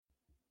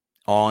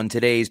On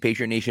today's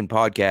Patriot Nation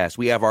podcast,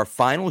 we have our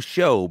final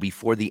show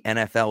before the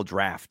NFL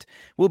draft.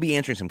 We'll be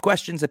answering some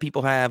questions that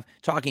people have,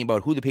 talking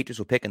about who the Patriots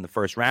will pick in the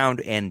first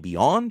round and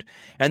beyond.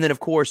 And then, of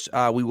course,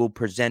 we will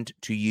present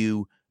to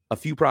you a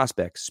few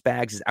prospects.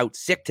 Spags is out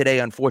sick today,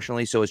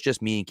 unfortunately, so it's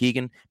just me and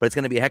Keegan, but it's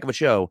going to be a heck of a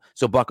show.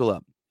 So buckle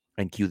up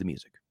and cue the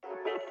music.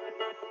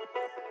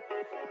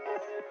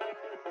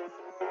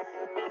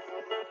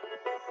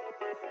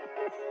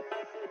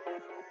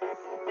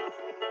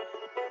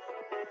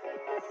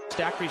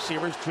 Stacked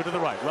receivers, two to the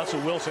right.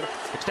 Russell Wilson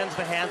extends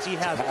the hands he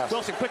has.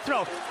 Wilson, quick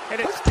throw. And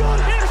it's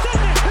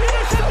intercepted.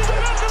 Intercepted by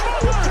Malcolm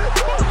Butler.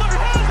 Butler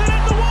has it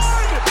at the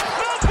one.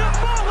 Malcolm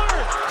Butler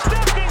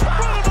stepping in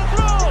front of the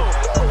throw.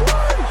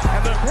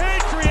 And the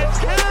Patriots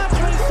have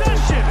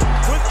possession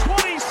with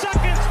 20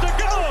 seconds to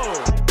go.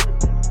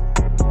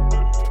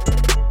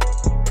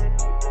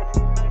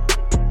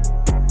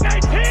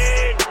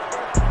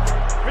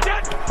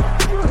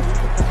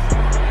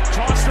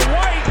 Toss to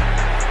White.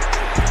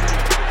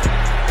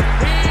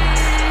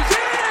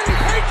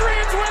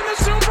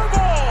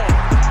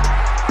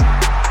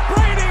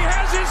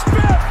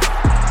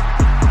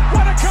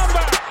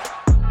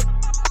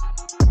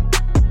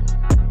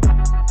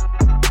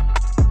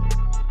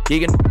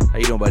 Keegan, how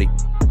you doing, buddy?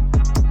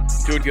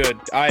 Doing good.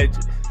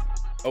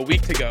 A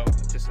week to go.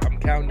 I'm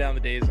counting down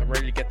the days. I'm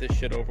ready to get this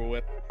shit over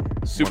with.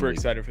 Super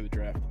excited for the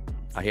draft.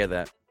 I hear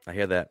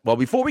that. Well,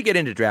 before we get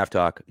into draft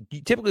talk,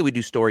 typically we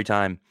do story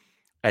time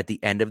at the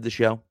end of the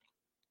show.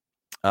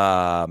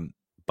 But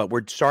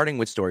we're starting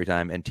with story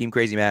time. And Team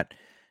Crazy Matt,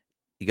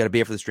 you got to be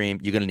here for the stream.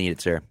 You're going to need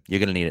it, sir. You're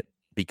going to need it.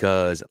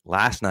 Because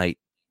last night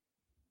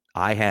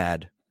I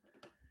had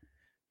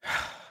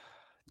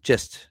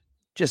just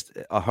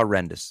a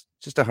horrendous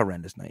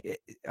night.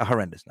 A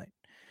horrendous night.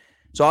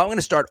 So I'm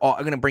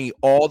going to bring you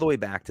all the way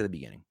back to the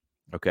beginning.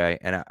 Okay.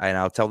 And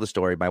I'll tell the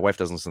story. My wife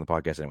doesn't listen to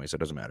the podcast anyway, so it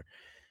doesn't matter.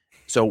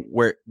 So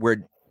we're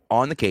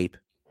on the Cape.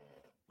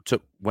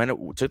 Took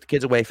the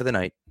kids away for the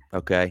night.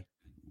 Okay.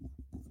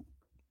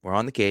 We're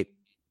on the Cape.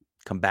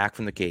 Come back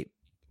from the Cape.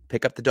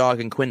 Pick up the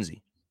dog in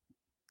Quincy.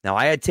 Now,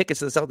 I had tickets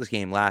to the Celtics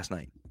game last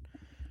night.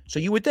 So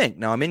you would think,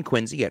 now I'm in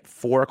Quincy at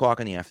 4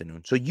 o'clock in the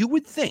afternoon. So you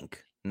would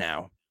think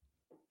now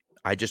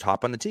I just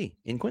hop on the T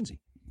in Quincy.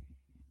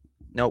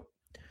 Nope.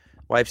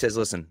 Wife says,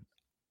 listen,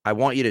 I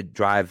want you to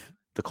drive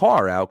the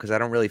car out because I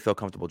don't really feel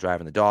comfortable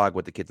driving the dog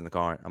with the kids in the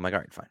car. I'm like, all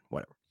right, fine,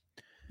 whatever.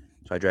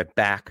 So I drive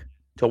back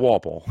to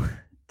Walpole.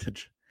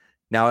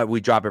 Now we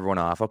drop everyone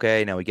off.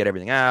 Okay, now we get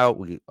everything out.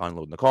 We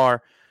unload in the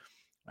car.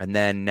 And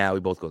then now we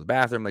both go to the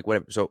bathroom, like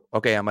whatever. So,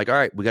 okay, I'm like, all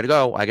right, we got to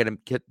go. I got to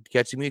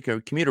catch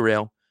the commuter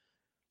rail.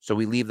 So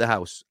we leave the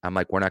house. I'm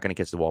like, we're not going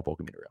to catch the Walpole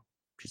commuter rail.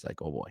 She's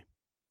like, oh boy.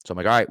 So I'm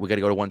like, all right, we got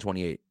to go to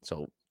 128.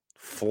 So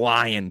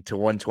flying to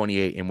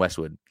 128 in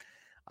Westwood.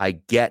 I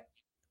get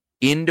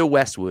into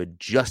Westwood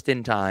just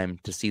in time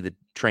to see the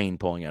train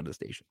pulling out of the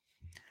station.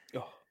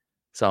 Oh.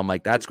 So I'm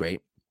like, that's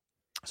great.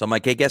 So I'm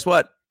like, hey, guess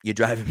what? You're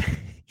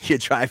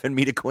driving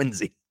me to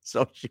Quincy.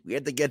 So we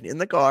had to get in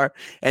the car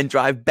and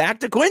drive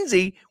back to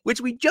Quincy, which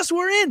we just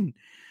were in.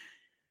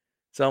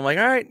 So I'm like,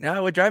 all right,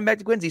 now we're driving back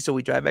to Quincy. So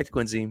we drive back to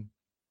Quincy.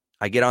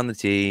 I get on the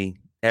T.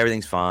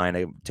 Everything's fine.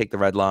 I take the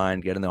red line,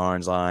 get in the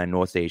orange line,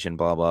 North Station,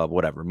 blah, blah,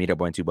 whatever. Meet up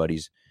with 2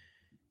 buddies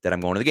that I'm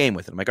going to the game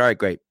with. I'm like, all right,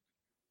 great.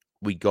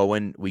 We go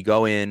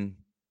in,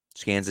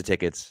 scans the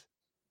tickets.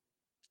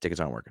 Tickets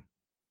aren't working.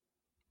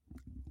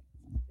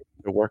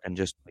 They're working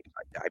just like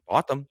I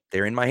bought them.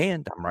 They're in my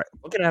hand. I'm right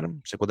looking at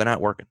them. It's like, well, they're not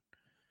working.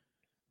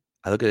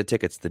 I look at the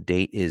tickets. The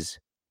date is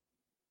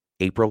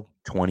April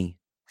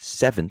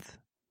 27th,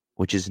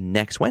 which is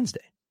next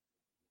Wednesday.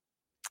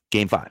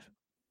 Game 5.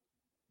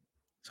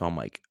 So I'm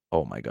like,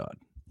 oh my God.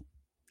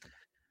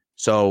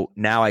 So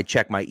now I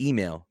check my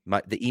email,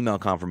 the email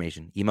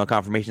confirmation. Email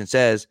confirmation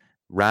says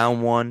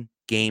round 1,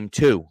 game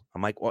 2.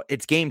 I'm like, well,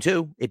 it's game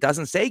 2. It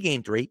doesn't say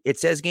game 3. It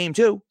says game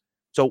 2.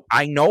 So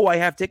I know I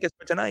have tickets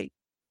for tonight.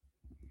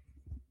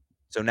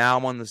 So now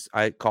I'm on this.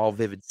 I call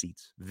Vivid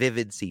Seats.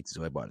 Vivid Seats is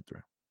who I bought it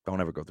through.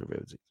 Don't ever go through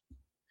Vivid Seats.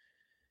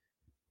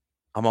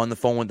 I'm on the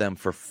phone with them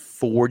for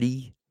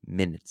 40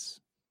 minutes.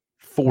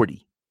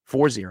 40.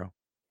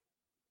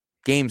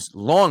 Game's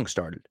long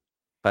started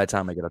by the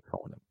time I get off the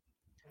phone with them.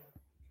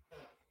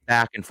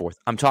 Back and forth.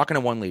 I'm talking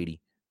to one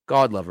lady.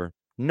 God love her.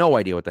 No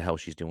idea what the hell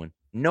she's doing.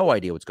 No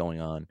idea what's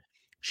going on.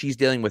 She's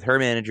dealing with her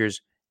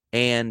managers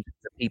and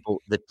the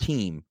people, the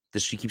team.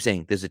 She keeps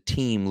saying there's a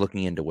team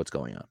looking into what's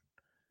going on.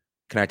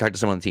 Can I talk to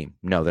someone on the team?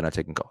 No, they're not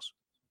taking calls.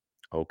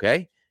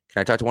 Okay. Can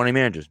I talk to one of the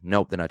managers?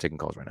 Nope, they're not taking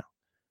calls right now.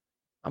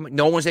 I'm like,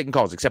 no one's taking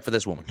calls except for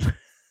this woman,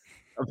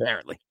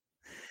 apparently.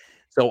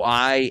 So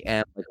I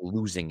am like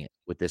losing it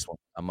with this one.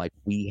 I'm like,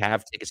 we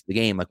have tickets to the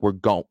game. Like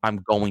I'm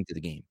going to the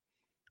game.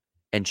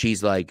 And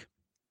she's like,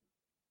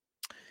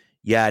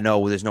 yeah,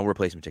 no, there's no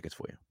replacement tickets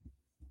for you.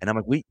 And I'm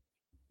like,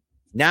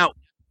 now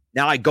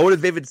I go to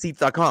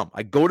vividseats.com.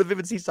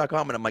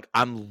 And I'm like,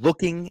 I'm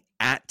looking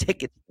at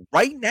tickets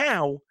right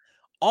now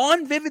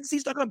on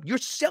vividseats.com. You're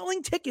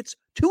selling tickets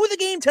to the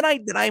game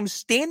tonight that I'm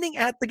standing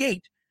at the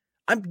gate.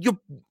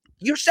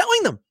 You're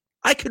selling them.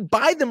 I could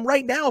buy them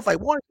right now if I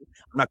wanted to.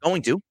 I'm not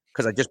going to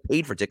because I just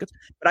paid for tickets,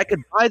 but I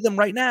could buy them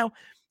right now.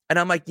 And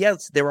I'm like,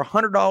 yes, they were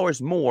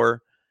 $100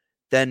 more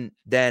than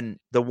the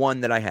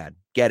one that I had.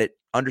 Get it?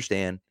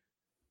 Understand?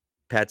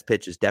 Pat's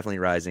pitch is definitely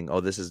rising.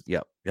 Oh, this is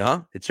yeah,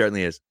 it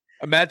certainly is.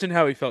 Imagine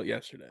how he felt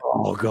yesterday.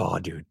 Oh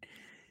God, dude.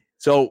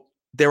 So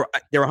they were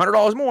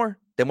 $100 more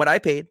than what I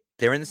paid.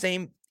 They're in the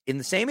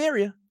same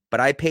area, but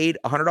I paid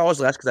 $100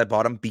 less because I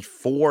bought them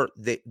before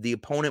the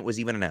opponent was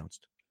even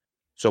announced.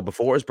 So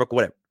before it was Brooklyn,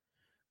 whatever.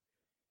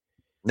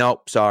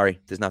 Nope, sorry,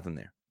 there's nothing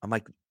there. I'm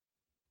like,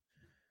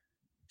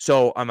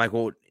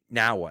 well,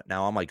 now what?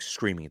 Now I'm like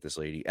screaming at this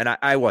lady, and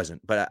I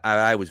wasn't, but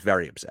I was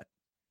very upset,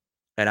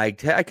 and I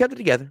kept it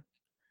together.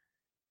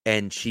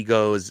 And she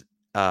goes,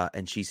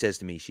 and she says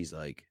to me, she's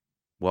like,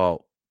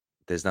 well,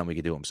 there's nothing we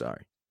can do. I'm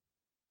sorry.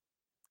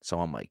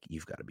 So I'm like,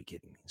 you've got to be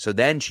kidding me. So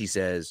then she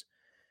says,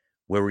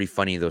 we're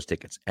refunding those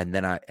tickets. And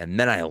then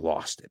I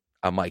lost it.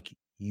 I'm like,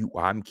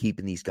 I'm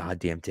keeping these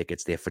goddamn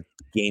tickets there for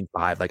game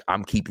 5. Like,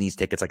 I'm keeping these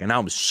tickets. Like, and now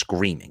I'm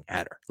screaming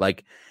at her.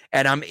 Like,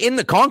 and I'm in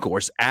the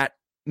concourse at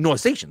North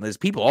Station. There's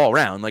people all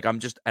around. Like, I'm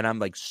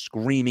like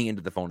screaming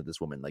into the phone at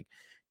this woman. Like,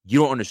 you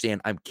don't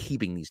understand. I'm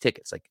keeping these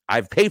tickets. Like,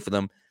 I've paid for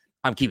them.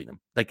 I'm keeping them.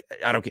 Like,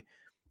 I don't care.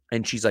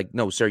 And she's like,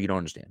 no, sir, you don't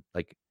understand.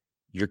 Like,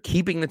 you're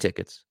keeping the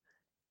tickets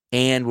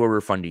and we're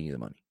refunding you the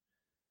money.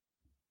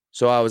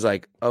 So I was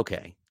like,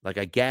 okay, like,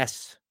 I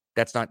guess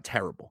that's not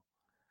terrible.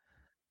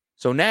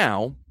 So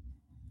now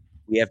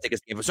we have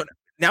tickets. So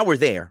now we're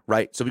there,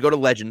 right? So we go to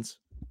Legends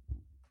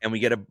and we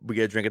get a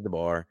drink at the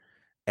bar,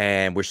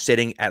 and we're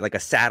sitting at like a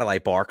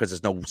satellite bar because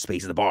there's no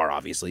space at the bar,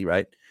 obviously,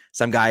 right?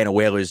 Some guy in a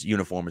Whalers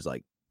uniform is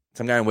like,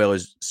 some guy in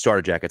Whalers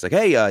starter jacket's like,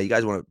 hey, you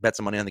guys want to bet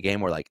some money on the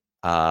game? We're like,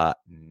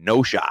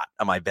 no shot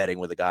am I betting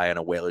with a guy in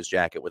a Whalers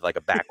jacket with like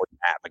a backwards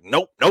hat. Like,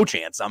 nope, no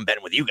chance. I'm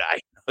betting with you guy.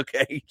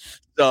 Okay.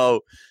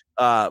 So,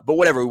 but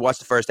whatever. We watched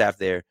the first half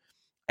there,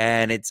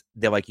 and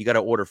they're like, you got to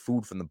order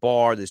food from the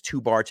bar. There's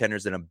 2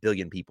 bartenders and a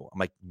billion people. I'm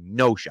like,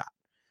 no shot.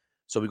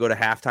 So we go to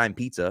Halftime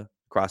Pizza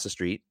across the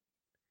street,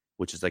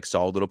 which is like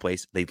solid little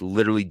place. They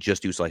literally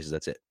just do slices.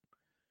 That's it.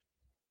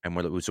 And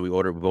we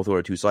both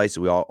ordered 2 slices.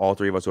 We all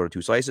 3 of us ordered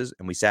 2 slices,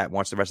 and we sat and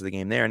watched the rest of the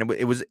game there. And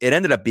it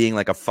ended up being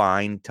like a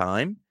fine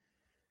time,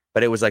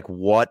 but it was like,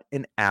 what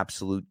an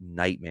absolute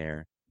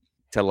nightmare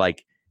to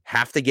like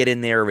have to get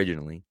in there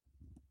originally,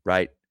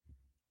 right?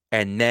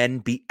 And then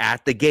be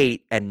at the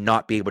gate and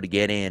not be able to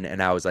get in.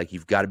 And I was like,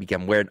 you've got to be.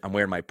 I'm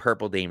wearing my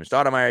purple Damon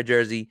Stoudemire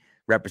jersey,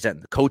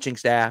 representing the coaching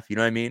staff. You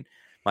know what I mean?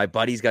 My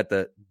buddy's got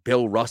the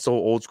Bill Russell,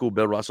 old school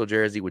Bill Russell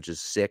jersey, which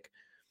is sick.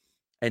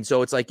 And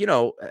so it's like,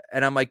 and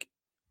I'm like,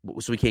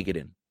 so we can't get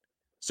in.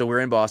 So we're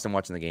in Boston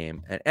watching the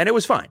game, and it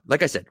was fine.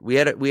 Like I said, we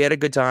had a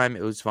good time.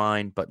 It was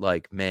fine, but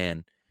like,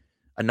 man,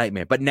 a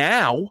nightmare. But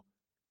now,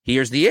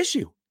 here's the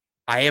issue.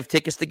 I have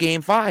tickets to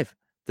game 5.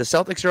 The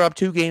Celtics are up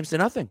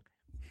 2-0.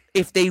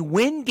 If they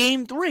win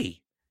game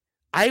 3,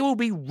 I will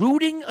be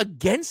rooting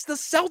against the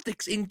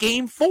Celtics in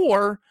game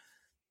 4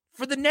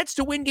 for the Nets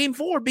to win game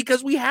 4,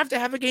 because we have to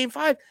have a game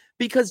 5.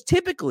 Because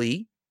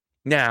typically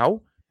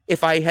now,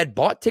 if I had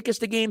bought tickets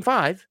to game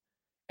 5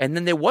 and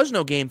then there was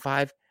no game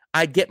 5,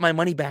 I'd get my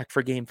money back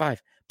for game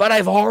 5. But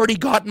I've already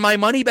gotten my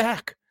money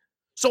back,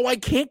 so I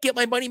can't get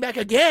my money back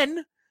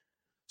again.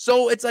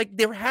 So it's like,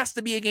 there has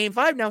to be a game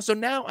 5 now. So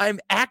now I'm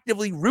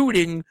actively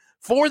rooting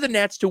for the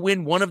Nets to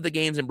win one of the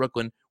games in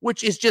Brooklyn,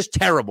 which is just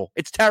terrible.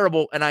 It's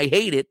terrible, and I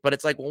hate it, but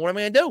it's like, well, what am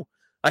I going to do?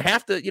 I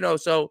have to,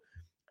 so,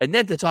 and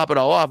then to top it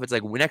all off, it's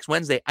like next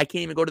Wednesday, I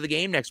can't even go to the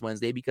game next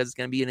Wednesday because it's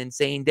going to be an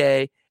insane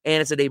day, and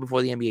it's a day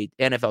before the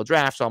NFL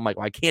draft. So I'm like,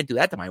 well, I can't do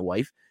that to my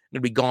wife. I'm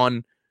going to be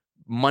gone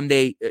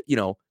Monday,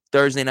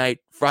 Thursday night,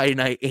 Friday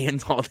night,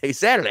 and all day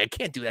Saturday. I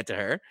can't do that to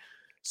her.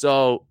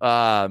 So,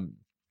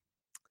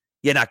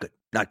 yeah, not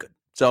good.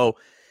 So,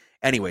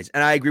 anyways,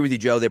 and I agree with you,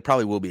 Joe. There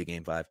probably will be a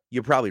game 5.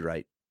 You're probably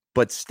right.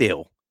 But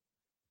still,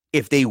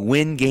 if they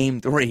win game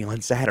 3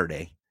 on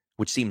Saturday,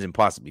 which seems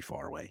impossibly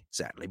far away,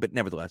 sadly, but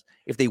nevertheless,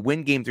 if they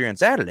win game 3 on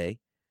Saturday,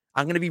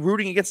 I'm going to be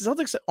rooting against the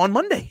Celtics on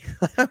Monday.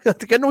 I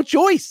got no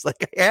choice.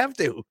 Like, I have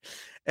to.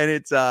 And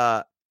it's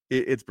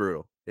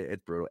brutal.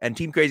 It's brutal. And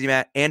Team Crazy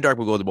Matt and Dark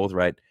Will are both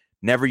right.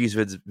 Never use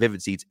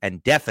Vivid Seats,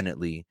 and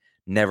definitely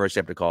never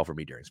accept a call from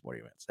me during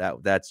sporting events.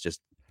 That's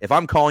just, if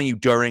I'm calling you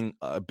during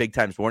a big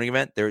time sporting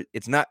event,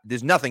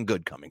 there's nothing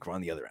good coming from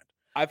on the other end.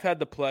 I've had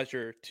the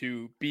pleasure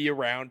to be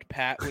around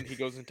Pat when he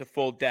goes into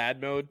full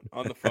dad mode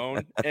on the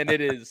phone, and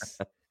it's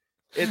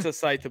a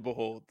sight to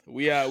behold.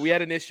 We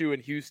had an issue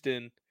in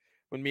Houston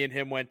when me and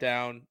him went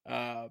down,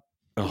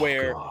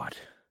 where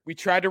we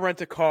tried to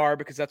rent a car,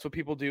 because that's what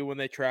people do when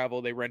they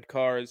travel. They rent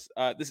cars.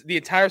 The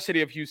entire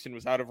city of Houston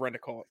was out of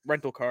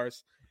rental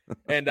cars,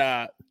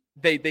 and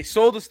they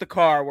sold us the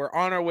car. We're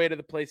on our way to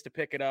the place to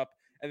pick it up,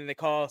 and then they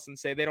call us and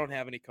say they don't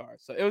have any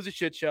cars. So it was a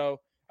shit show.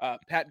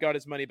 Pat got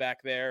his money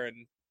back there,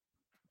 and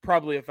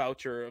probably a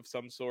voucher of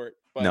some sort.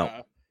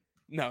 But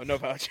no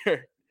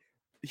voucher.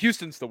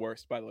 Houston's the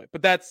worst, by the way.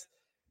 But that's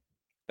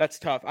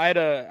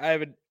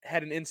I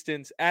had an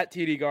instance at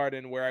TD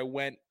Garden where I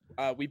went.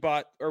 We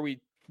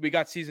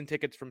got season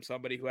tickets from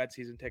somebody who had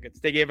season tickets.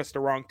 They gave us the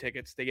wrong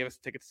tickets. They gave us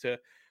tickets to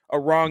a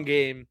wrong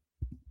game.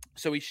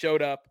 So we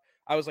showed up.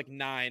 I was like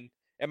 9,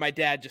 and my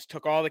dad just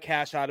took all the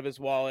cash out of his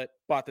wallet,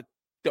 bought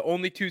the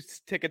only 2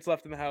 tickets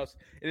left in the house.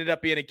 It ended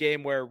up being a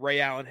game where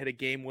Ray Allen hit a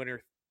game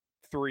winner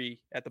 3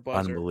 at the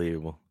buzzer.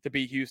 Unbelievable. To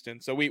beat Houston.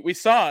 So we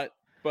saw it,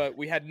 but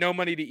we had no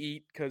money to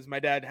eat because my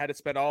dad had to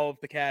spend all of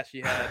the cash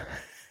he had.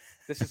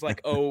 This is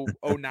like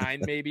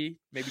 09 maybe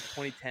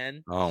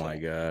 2010. Oh my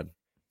God.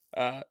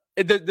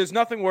 There's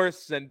nothing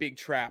worse than being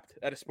trapped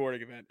at a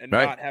sporting event and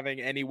not having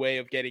any way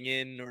of getting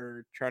in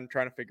or trying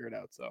to figure it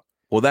out. So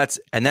well, that's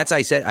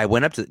I said I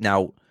went up to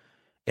now.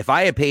 If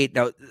I had paid,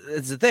 now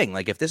it's the thing.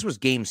 Like if this was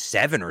Game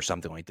 7 or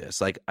something like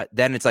this, like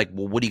then it's like,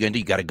 well, what are you gonna do?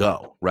 You got to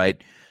go,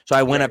 right? So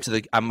I went up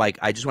to I'm like,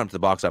 I just went up to the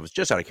box office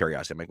just out of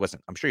curiosity. I'm like, listen,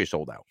 I'm sure you're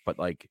sold out, but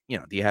like, do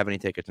you have any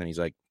tickets? And he's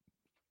like,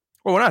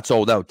 well, we're not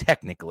sold out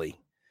technically.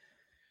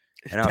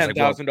 And I was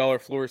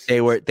 $10,000 floor seats.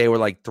 They were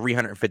like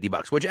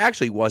 $350, which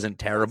actually wasn't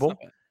terrible.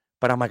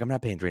 But I'm like, I'm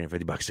not paying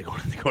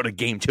 $350 to go to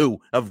Game 2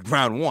 of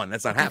round 1.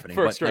 That's not happening.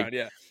 First but, round,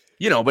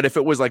 like, but if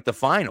it was like the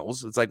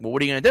finals, it's like, well,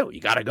 what are you gonna do? You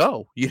gotta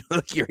go.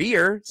 You're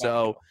here.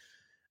 So,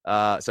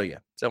 yeah.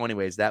 So,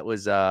 anyways, that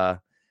was my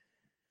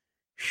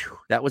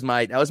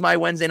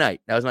Wednesday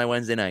night. That was my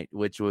Wednesday night,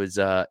 which was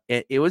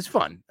it was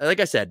fun.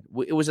 Like I said,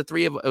 it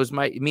was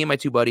me and my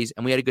 2 buddies,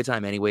 and we had a good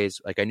time.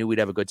 Anyways, like I knew we'd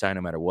have a good time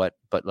no matter what.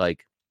 But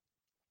like,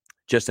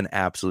 just an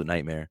absolute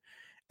nightmare.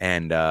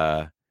 And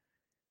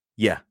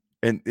yeah.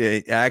 And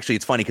actually,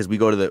 it's funny because we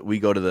go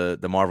to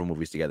the Marvel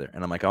movies together,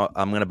 and I'm like, oh,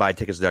 I'm gonna buy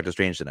tickets to Doctor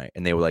Strange tonight,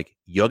 and they were like,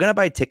 you're gonna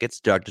buy tickets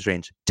to Doctor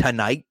Strange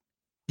tonight?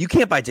 You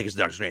can't buy tickets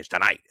to Doctor Strange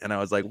tonight. And I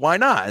was like, why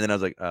not? And then I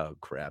was like, oh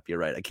crap, you're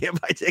right, I can't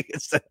buy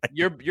tickets tonight.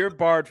 You're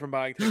barred from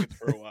buying tickets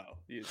for a while.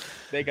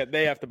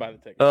 They have to buy the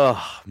tickets.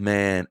 Oh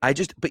man,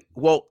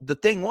 the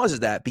thing was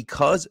that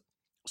because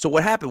so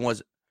what happened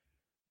was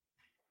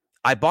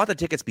I bought the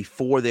tickets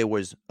before there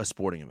was a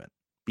sporting event,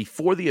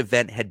 before the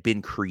event had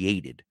been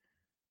created.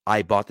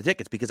 I bought the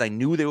tickets because I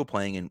knew they were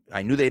playing, and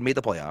I knew they had made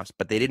the playoffs,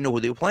 but they didn't know who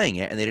they were playing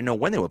yet, and they didn't know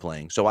when they were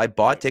playing. So I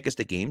bought tickets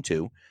to Game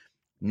 2,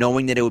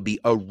 knowing that it would be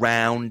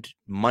around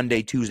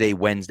Monday, Tuesday,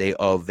 Wednesday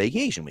of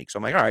vacation week. So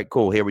I'm like, all right,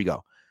 cool, here we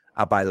go.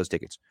 I'll buy those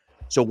tickets.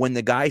 So when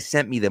the guy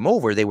sent me them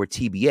over, they were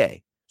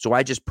TBA. So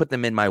I just put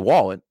them in my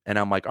wallet, and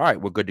I'm like, all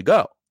right, we're good to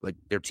go. Like,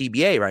 they're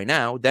TBA right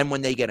now. Then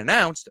when they get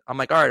announced, I'm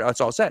like, all right,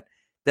 that's all set.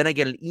 Then I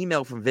get an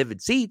email from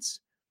Vivid Seats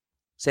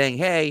saying,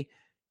 hey,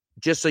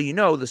 just so you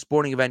know, the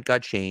sporting event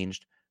got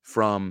changed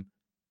from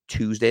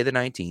Tuesday the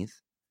 19th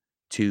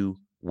to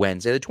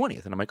Wednesday the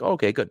 20th. And I'm like, oh,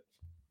 okay, good.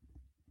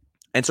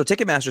 And so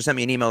Ticketmaster sent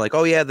me an email like,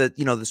 oh yeah, they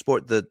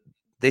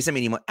sent me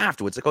an email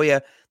afterwards. Like, oh yeah,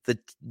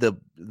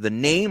 the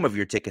name of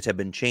your tickets have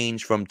been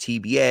changed from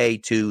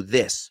TBA to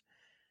this.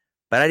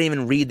 But I didn't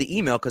even read the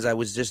email because I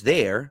was just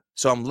there.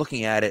 So I'm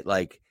looking at it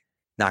like,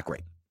 not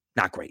great.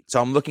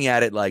 So I'm looking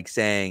at it like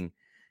saying,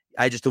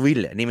 I just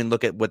deleted it. I didn't even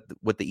look at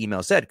what the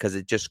email said because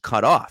it just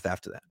cut off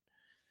after that.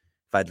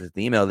 If I'd looked at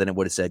the email, then it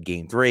would have said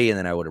Game 3, and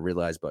then I would have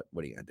realized, but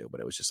what are you going to do? But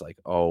it was just like,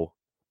 oh,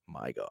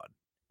 my God.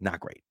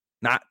 Not great.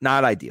 Not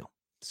ideal.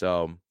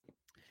 So,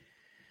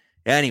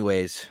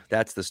 anyways,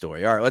 that's the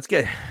story. All right, let's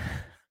get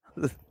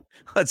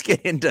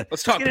into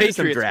Patriots, some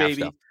draft baby.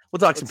 stuff. We'll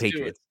talk some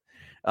Patriots.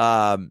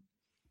 So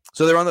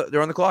they're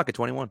on the clock at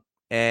 21,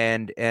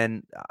 and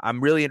I'm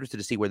really interested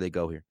to see where they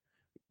go here.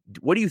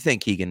 What do you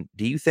think, Keegan?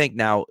 Do you think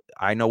now?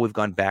 I know we've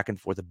gone back and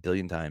forth a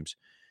billion times.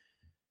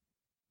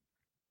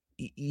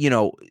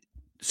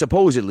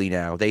 Supposedly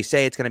now they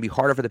say it's going to be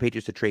harder for the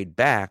Patriots to trade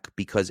back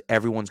because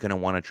everyone's going to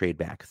want to trade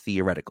back,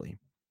 theoretically.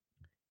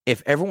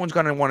 If everyone's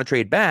going to want to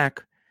trade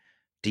back,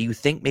 do you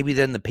think maybe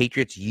then the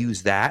Patriots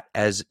use that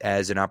as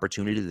an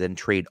opportunity to then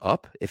trade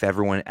up if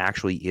everyone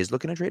actually is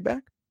looking to trade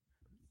back?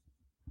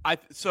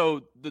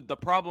 So the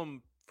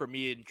problem for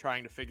me in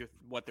trying to figure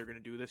what they're going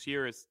to do this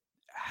year is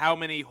how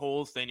many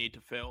holes they need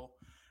to fill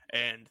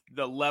and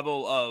the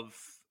level of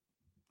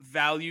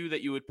value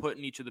that you would put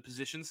in each of the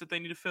positions that they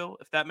need to fill,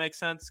 if that makes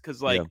sense.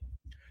 Because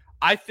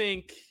I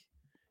think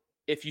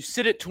if you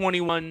sit at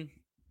 21,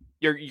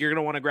 you're going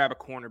to want to grab a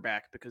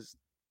cornerback because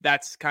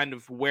that's kind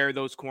of where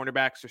those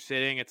cornerbacks are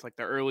sitting. It's like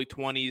the early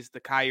 20s, the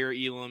Kyer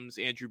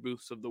Elams, Andrew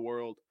Booths of the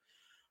world.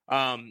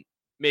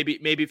 Maybe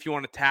if you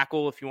want to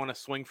tackle, if you want to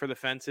swing for the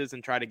fences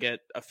and try to get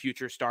a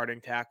future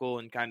starting tackle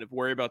and kind of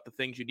worry about the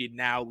things you need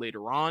now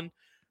later on,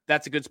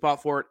 that's a good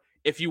spot for it.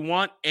 If you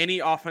want any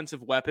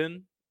offensive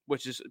weapon,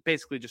 which is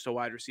basically just a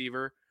wide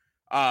receiver,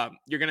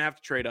 you're going to have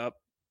to trade up.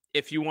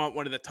 If you want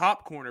one of the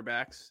top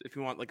cornerbacks, if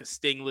you want like a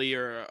Stingley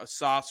or a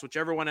Sauce,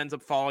 whichever one ends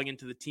up falling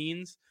into the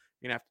teens,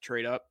 you're going to have to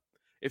trade up.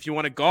 If you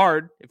want a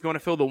guard, if you want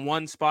to fill the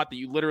one spot that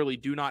you literally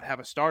do not have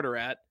a starter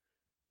at,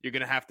 you're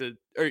going to have to,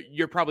 or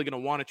you're probably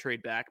going to want to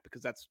trade back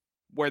because that's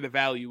where the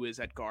value is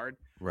at guard.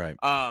 Right.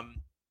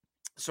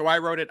 So I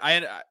wrote it.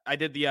 I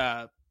did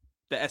the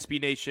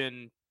SB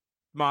Nation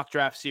mock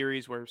draft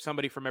series where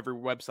somebody from every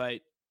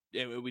website,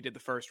 we did the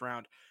first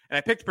round, and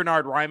I picked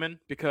Bernhard Raimann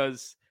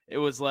because it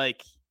was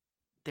like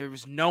there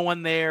was no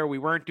one there. We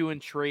weren't doing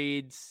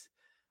trades.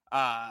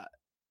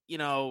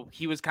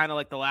 he was kind of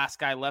like the last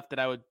guy left that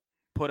I would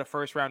put a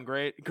first round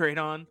grade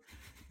on.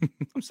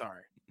 I'm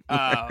sorry.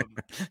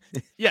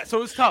 Yeah, so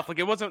it was tough. Like,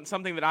 it wasn't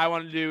something that I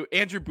wanted to do.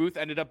 Andrew Booth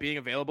ended up being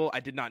available. I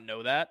did not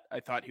know that. I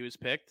thought he was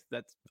picked.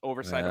 That's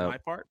oversight on my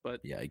part,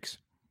 but yikes.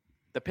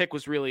 The pick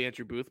was really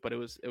Andrew Booth, but it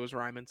was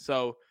Ryman.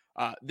 So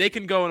they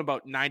can go in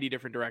about 90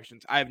 different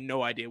directions. I have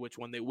no idea which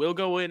one they will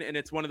go in, and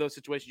it's one of those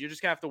situations you're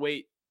just gonna have to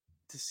wait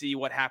to see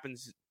what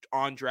happens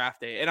on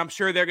draft day. And I'm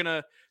sure they're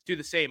gonna do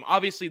the same.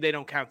 Obviously, they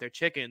don't count their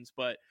chickens,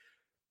 but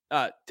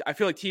I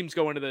feel like teams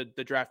go into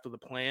the draft with a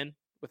plan,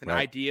 with an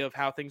idea of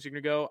how things are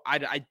going to go.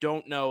 I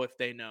don't know if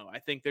they know. I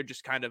think they're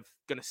just kind of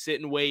going to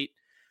sit and wait.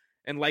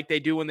 And like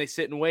they do when they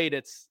sit and wait,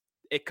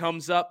 it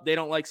comes up. They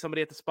don't like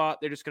somebody at the spot.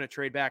 They're just going to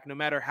trade back no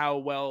matter how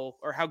well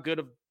or how good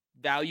of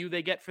value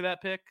they get for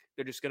that pick.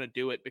 They're just going to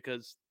do it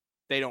because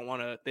they don't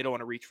want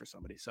to reach for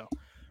somebody. So,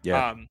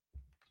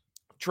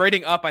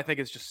 trading up, I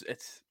think it's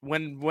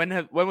when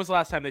was the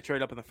last time they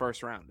traded up in the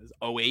first round? Is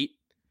 2008?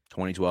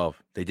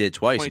 2012. They did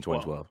twice in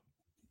 2012.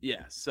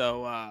 Yeah.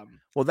 So,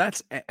 well, I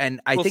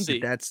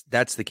think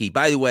that's the key.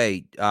 By the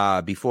way,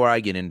 before I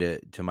get into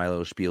my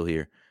little spiel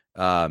here,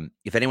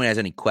 if anyone has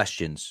any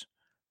questions,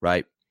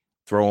 right,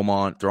 throw them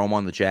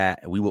on the chat,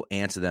 and we will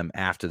answer them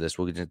after this.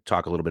 We'll get to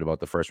talk a little bit about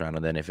the first round,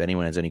 and then if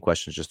anyone has any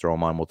questions, just throw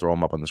them on. We'll throw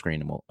them up on the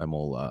screen, and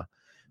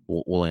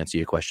we'll answer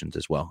your questions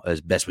as well, as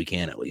best we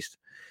can, at least.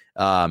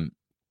 But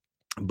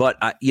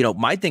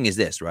my thing is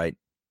this, right?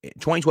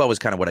 2012 is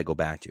kind of what I go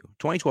back to.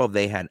 2012,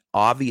 they had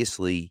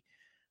obviously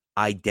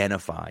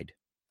identified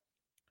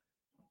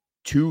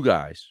two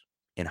guys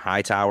in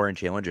Hightower and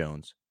Chandler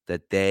Jones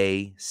that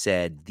they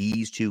said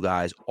these two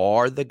guys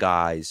are the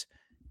guys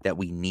that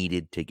we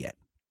needed to get.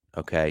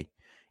 Okay.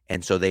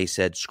 And so they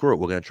said, screw it.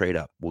 We're going to trade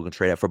up. We're going to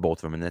trade up for both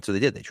of them. And that's what they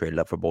did. They traded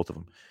up for both of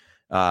them.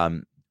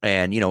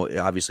 And, it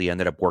obviously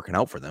ended up working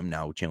out for them.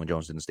 Now, Chandler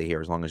Jones didn't stay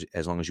here as long as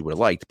you would have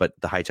liked, but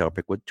the Hightower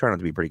pick would turn out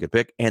to be a pretty good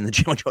pick. And the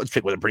Chandler Jones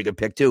pick was a pretty good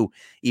pick too,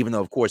 even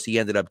though, of course, he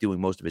ended up doing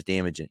most of his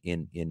damage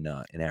in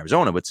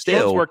Arizona, but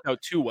still. Jones worked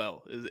out too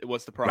well. It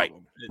was the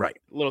problem. Right.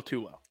 A little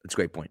too well. That's a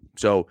great point.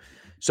 So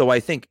I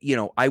think,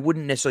 I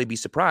wouldn't necessarily be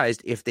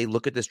surprised if they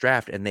look at this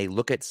draft and they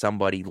look at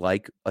somebody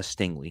like a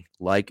Stingley,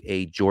 like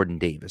a Jordan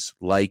Davis,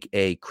 like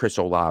a Chris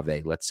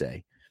Olave, let's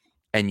say,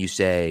 and you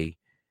say,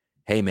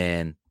 hey,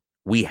 man,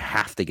 we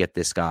have to get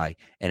this guy.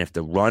 And if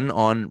the run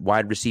on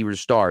wide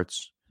receivers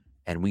starts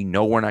and we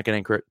know we're not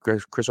getting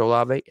Chris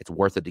Olave, it's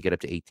worth it to get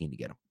up to 18 to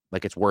get him.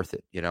 Like, it's worth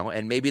it,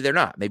 and maybe they're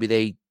not.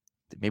 Maybe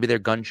they're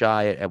gun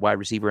shy at wide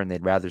receiver and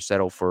they'd rather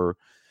settle for,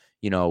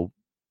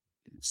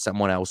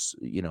 someone else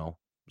in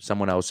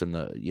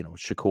the,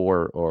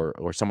 Shakur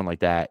or someone like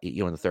that,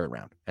 in the third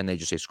round. And they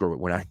just say, screw it.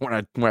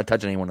 We're not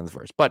touching anyone in the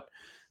first. But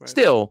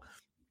still,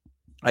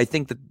 I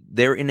think that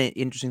they're in an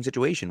interesting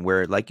situation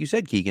where, like you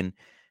said, Keegan,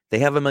 they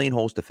have a million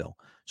holes to fill.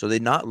 So they're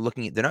not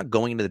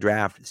going into the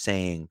draft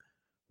saying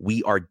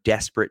we are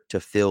desperate to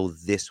fill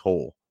this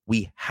hole.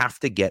 We have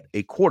to get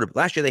a quarterback.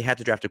 Last year they had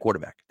to draft a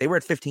quarterback. They were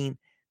at 15.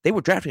 They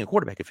were drafting a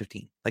quarterback at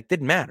 15. Like,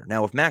 didn't matter.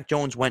 Now, if Mac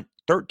Jones went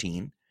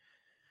 13,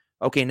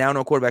 okay, now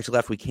no quarterbacks are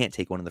left. We can't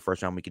take one in the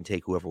first round. We can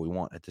take whoever we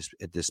want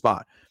at this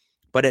spot.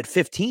 But at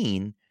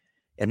 15,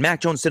 and Mac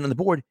Jones sitting on the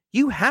board,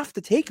 you have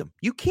to take him.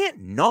 You can't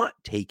not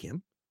take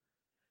him.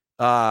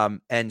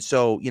 And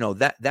so,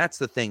 that's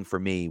the thing for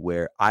me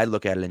where I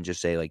look at it and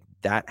just say, like,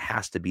 that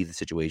has to be the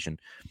situation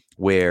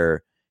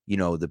where,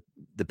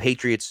 the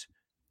Patriots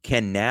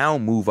can now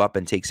move up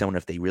and take someone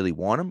if they really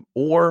want them,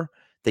 or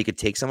they could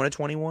take someone at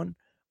 21,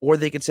 or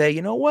they could say,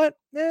 you know what,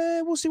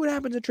 we'll see what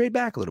happens and trade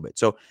back a little bit.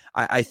 So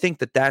I think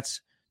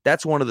that's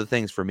one of the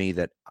things for me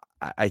that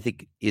I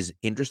think is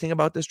interesting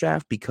about this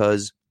draft,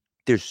 because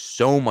there's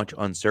so much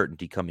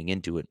uncertainty coming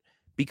into it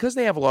because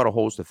they have a lot of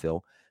holes to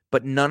fill.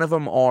 But none of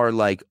them are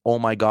like, oh,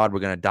 my God, we're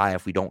going to die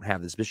if we don't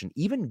have this position.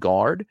 Even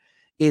guard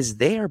is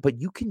there,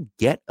 but you can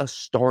get a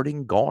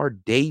starting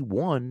guard day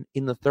one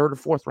in the third or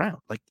fourth round.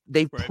 Like,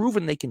 they've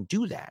proven they can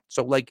do that.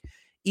 So, like,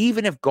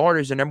 even if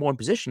guard is the number one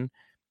position,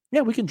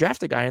 yeah, we can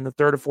draft a guy in the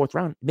third or fourth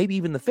round, maybe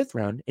even the fifth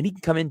round, and he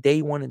can come in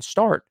day one and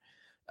start,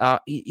 and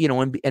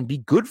be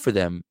good for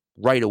them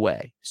right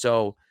away.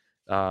 So,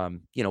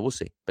 we'll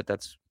see. But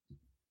that's,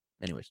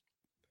 anyways.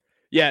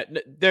 Yeah,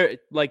 there,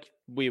 like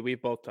we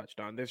both touched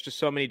on, there's just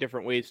so many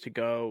different ways to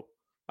go.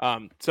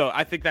 So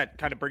I think that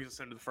kind of brings us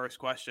into the first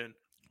question.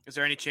 Is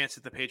there any chance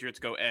that the Patriots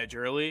go edge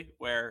early,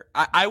 where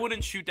I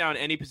wouldn't shoot down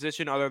any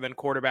position other than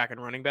quarterback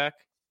and running back,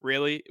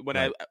 really? When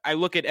I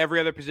look at every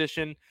other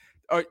position,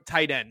 or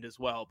tight end as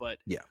well, but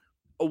yeah,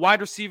 a wide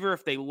receiver,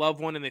 if they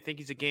love one and they think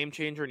he's a game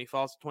changer and he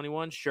falls to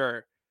 21,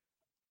 sure.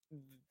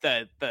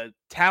 The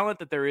talent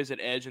that there is at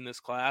edge in this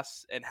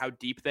class and how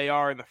deep they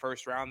are in the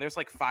first round, there's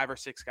like 5 or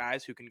 6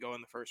 guys who can go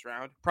in the first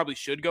round, probably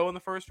should go in the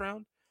first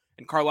round.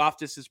 And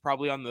Karlaftis is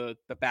probably on the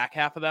back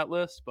half of that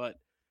list. But,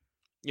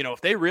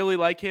 if they really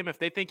like him, if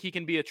they think he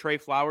can be a Trey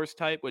Flowers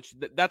type, which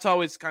that's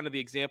always kind of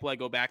the example I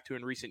go back to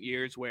in recent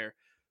years, where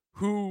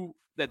who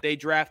that they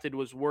drafted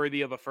was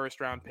worthy of a first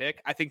round pick.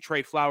 I think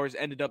Trey Flowers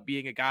ended up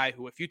being a guy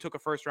who, if you took a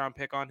first round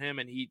pick on him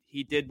and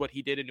he did what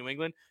he did in New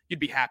England, you'd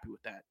be happy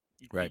with that.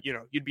 Right.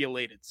 You'd be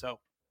elated. So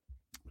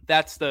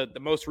that's the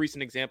most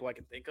recent example I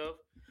can think of.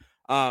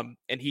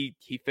 And he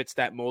fits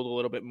that mold a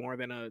little bit more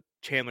than a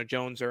Chandler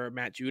Jones or a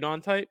Matt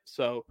Judon type.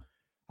 So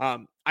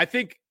I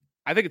think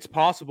it's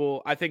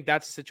possible. I think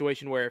that's a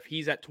situation where if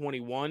he's at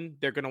 21,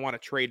 they're going to want to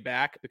trade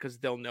back because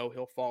they'll know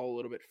he'll fall a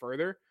little bit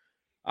further.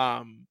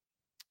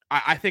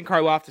 I think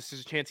Karlaftis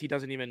is a chance he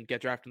doesn't even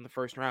get drafted in the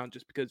first round,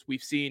 just because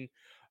we've seen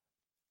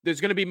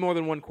there's going to be more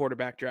than one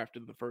quarterback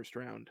drafted in the first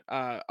round.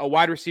 A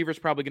wide receiver is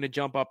probably going to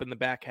jump up in the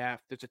back half.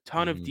 There's a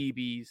ton of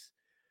DBs.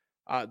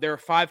 There are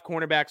 5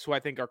 cornerbacks who I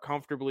think are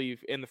comfortably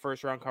in the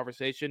first round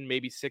conversation,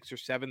 maybe 6 or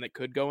 7 that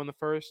could go in the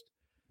first.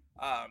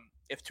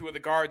 If 2 of the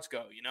guards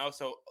go,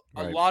 so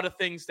a lot of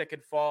things that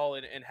could fall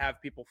and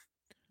have people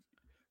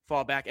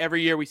fall back.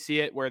 Every year we see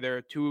it where there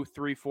are 2,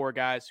 3, 4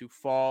 guys who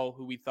fall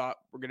who we thought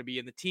were going to be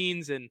in the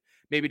teens and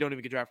maybe don't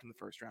even get drafted in the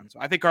first round. So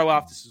I think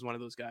Karlaftis is one of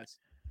those guys.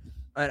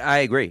 I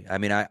agree. I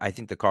mean, I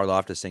think the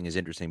Karlaftis thing is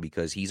interesting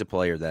because he's a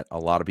player that a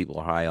lot of people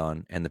are high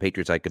on, and the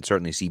Patriots I could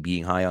certainly see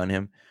being high on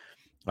him.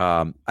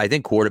 I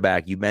think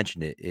quarterback, you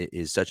mentioned it,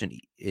 is such an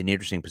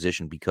interesting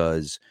position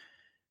because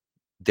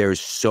there's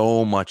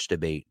so much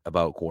debate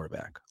about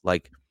quarterback.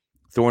 Like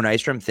Thor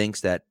Nystrom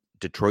thinks that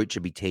Detroit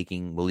should be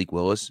taking Malik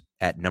Willis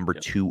at number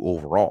 2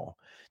 overall.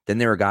 Then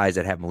there are guys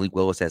that have Malik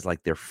Willis as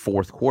like their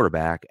 4th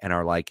quarterback and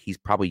are like, he's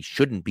probably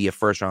shouldn't be a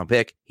first round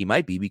pick. He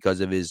might be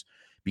because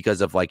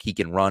of like he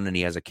can run and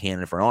he has a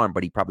cannon for an arm,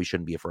 but he probably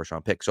shouldn't be a first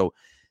round pick. So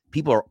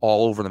people are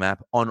all over the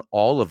map on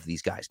all of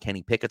these guys.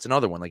 Kenny Pickett's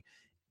another one. Like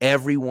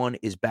everyone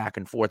is back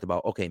and forth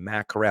about, okay,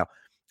 Matt Corral.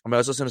 I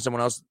was listening to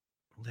someone else.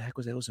 Who the heck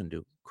was I listening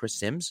to? Chris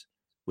Sims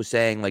was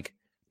saying like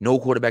no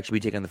quarterback should be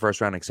taken in the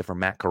first round except for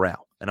Matt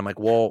Corral. And I'm like,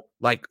 well,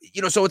 like,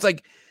 so it's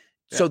like,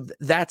 so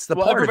that's the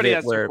part everybody of it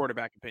has where their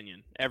quarterback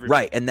opinion. Everybody.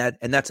 Right. And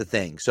that's the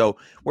thing. So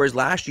whereas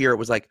last year it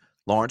was like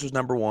Lawrence was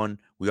number 1.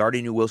 We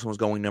already knew Wilson was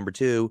going number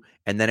 2.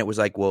 And then it was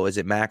like, well, is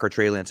it Mac or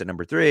Trey Lance at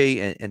number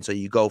 3? And so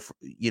you go,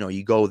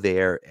 you go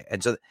there.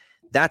 And so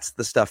that's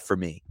the stuff for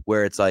me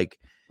where it's like,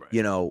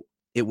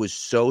 it was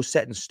so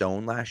set in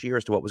stone last year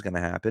as to what was going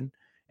to happen.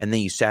 And then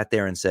you sat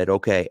there and said,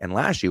 okay. And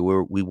last year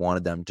we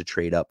wanted them to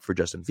trade up for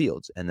Justin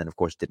Fields. And then of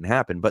course it didn't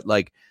happen. But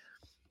like,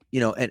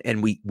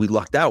 and we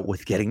lucked out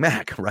with getting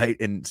Mac, right?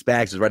 And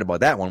Spags is right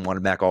about that one,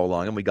 wanted Mac all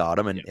along and we got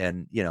him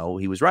and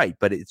he was right.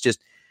 But it's just,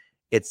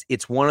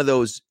 it's one of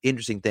those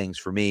interesting things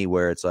for me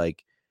where it's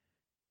like,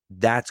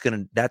 that's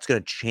going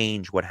to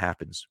change what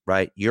happens,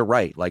 right? You're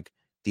right. Like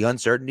the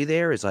uncertainty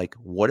there is like,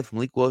 what if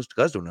Malik Willis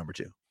does go number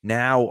 2?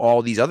 Now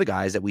all these other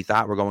guys that we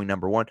thought were going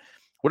number 1,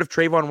 what if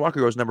Trayvon Walker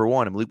goes number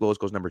 1 and Malik Willis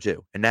goes number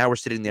 2? And now we're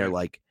sitting there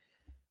like,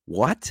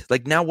 what?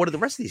 Like now what are the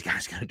rest of these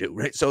guys going to do,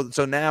 right? So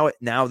now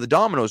the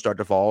dominoes start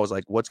to fall. Is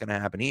like, what's going to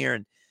happen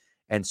here?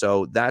 And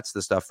so that's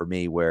the stuff for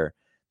me where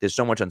there's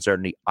so much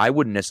uncertainty. I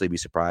wouldn't necessarily be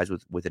surprised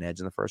with an edge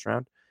in the first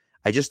round.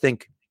 I just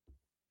think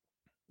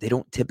they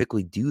don't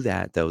typically do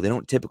that, though. They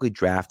don't typically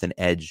draft an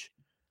edge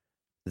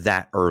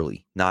that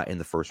early, not in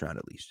the first round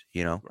at least,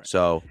 Right.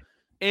 So,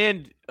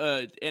 and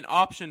an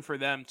option for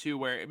them too,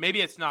 where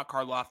maybe it's not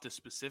Karlaftis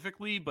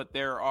specifically, but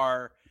there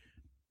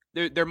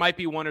might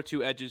be 1 or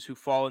 2 edges who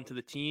fall into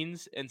the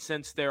teens, and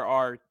since there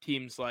are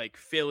teams like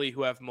Philly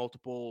who have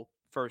multiple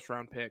first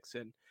round picks,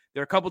 and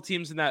there are a couple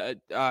teams in that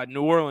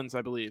New Orleans,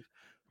 I believe.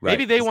 Right.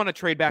 Maybe they want to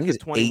trade back to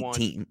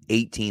 21.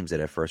 8 teams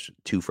that have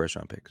 2 first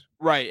round picks.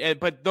 Right.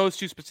 But those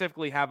 2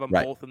 specifically have them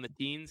both in the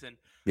teens. And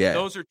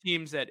those are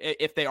teams that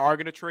if they are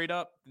going to trade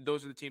up,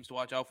 those are the teams to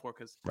watch out for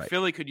because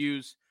Philly could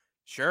use,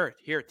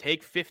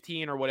 take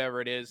 15 or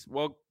whatever it is.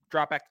 We'll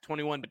drop back to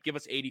 21, but give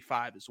us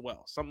 85 as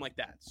well. Something like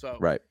that. So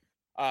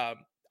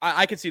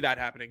I could see that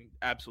happening.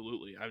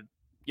 Absolutely.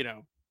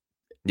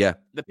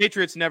 The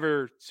Patriots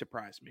never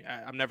surprise me.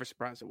 I'm never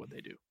surprised at what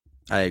they do.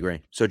 I agree.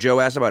 So Joe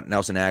asked about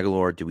Nelson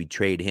Aguilar. Do we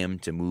trade him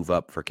to move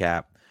up for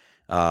cap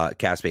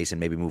space and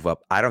maybe move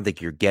up? I don't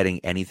think you're getting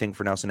anything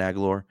for Nelson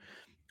Aguilar.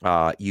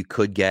 You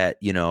could get,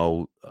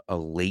 a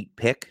late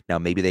pick. Now,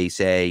 maybe they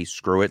say,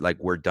 screw it. Like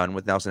we're done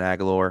with Nelson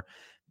Aguilar.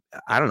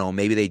 I don't know.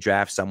 Maybe they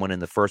draft someone in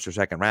the first or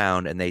second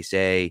round and they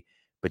say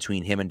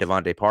between him and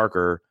Devontae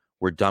Parker,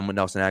 we're done with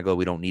Nelson Aguilar.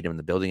 We don't need him in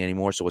the building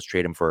anymore. So let's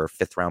trade him for a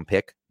 5th round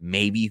pick.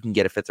 Maybe you can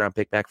get a 5th round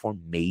pick back for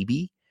him.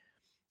 Maybe.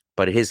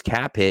 But at his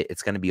cap hit,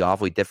 it's going to be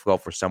awfully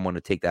difficult for someone to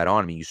take that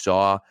on. I mean, you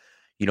saw,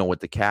 with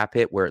the cap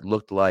hit where it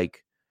looked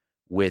like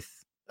with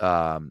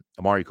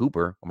Amari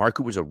Cooper. Amari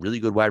Cooper's a really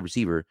good wide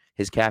receiver.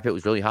 His cap hit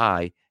was really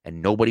high,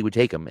 and nobody would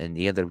take him, and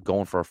he ended up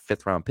going for a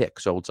 5th round pick.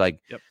 So it's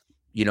like,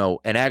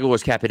 and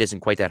Aguilar's cap hit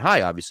isn't quite that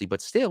high, obviously,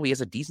 but still he has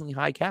a decently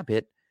high cap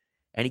hit,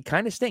 and he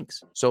kind of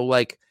stinks. So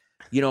like,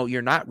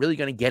 you're not really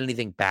going to get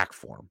anything back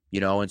for him,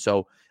 and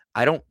so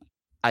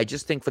I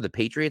just think for the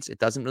Patriots, it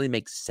doesn't really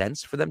make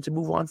sense for them to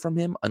move on from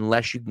him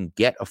unless you can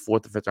get a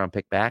 4th or 5th round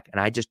pick back. And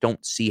I just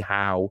don't see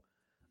how.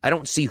 I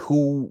don't see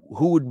who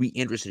would be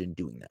interested in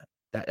doing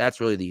that.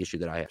 That's really the issue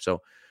that I have.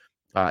 So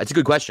it's a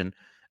good question,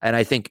 and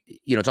I think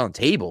it's on the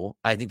table.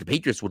 I think the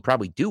Patriots would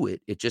probably do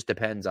it. It just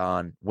depends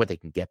on what they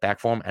can get back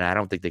for him, and I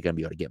don't think they're going to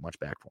be able to get much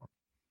back for him.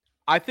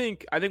 I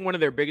think one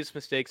of their biggest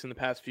mistakes in the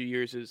past few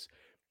years is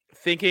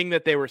thinking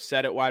that they were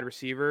set at wide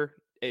receiver.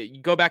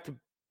 You go back to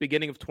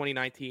beginning of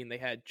 2019, they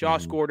had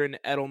Josh Gordon,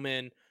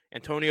 Edelman,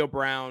 Antonio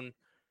Brown,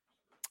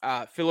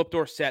 Philip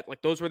Dorsett.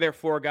 Like, those were their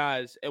 4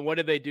 guys. And what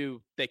did they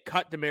do? They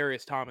cut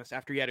Demaryius Thomas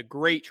after he had a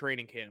great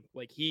training camp.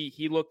 Like,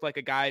 he looked like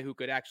a guy who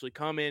could actually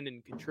come in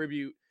and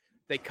contribute.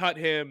 They cut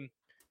him.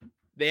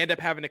 They end up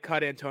having to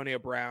cut Antonio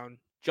Brown.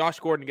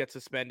 Josh Gordon gets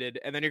suspended,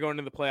 and then you're going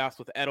into the playoffs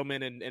with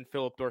Edelman and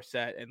Philip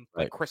Dorsett and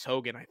Chris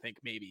Hogan, I think,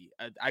 maybe.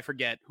 I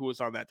forget who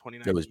was on that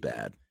 2019. It was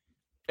bad.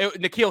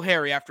 N'Keal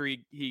Harry after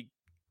he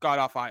got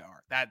off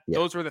IR.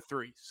 Those were the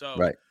 3.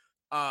 So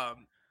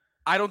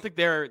I don't think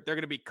they're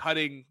going to be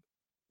cutting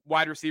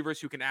wide receivers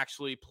who can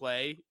actually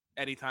play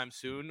anytime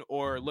soon,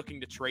 or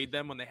looking to trade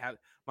them when they had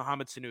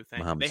Mohamed Sanu.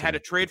 They had a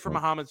trade for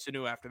Mohamed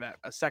Sanu after that,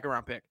 a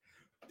 2nd-round pick.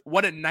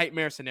 What a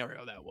nightmare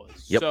scenario that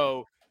was. Yep.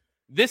 So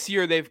this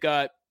year they've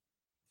got,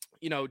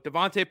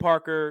 Devontae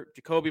Parker,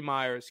 Jacoby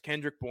Myers,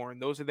 Kendrick Bourne.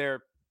 Those are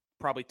their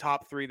probably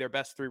top 3, their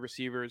best 3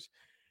 receivers.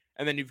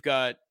 And then you've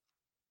got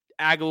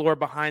Aguilar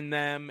behind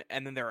them.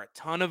 And then there are a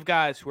ton of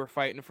guys who are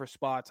fighting for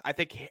spots. I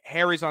think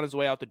Harry's on his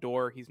way out the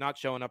door. He's not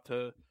showing up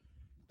to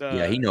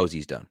he knows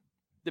he's done.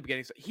 The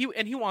beginning.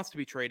 He wants to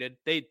be traded.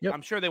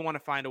 I'm sure they want to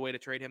find a way to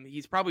trade him.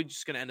 He's probably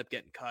just going to end up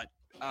getting cut.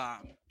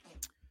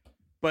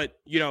 But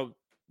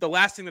the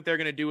last thing that they're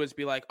going to do is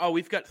be like, oh,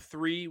 we've got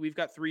 3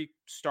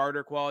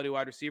 starter quality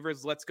wide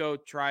receivers. Let's go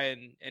try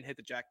and hit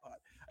the jackpot.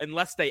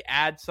 Unless they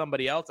add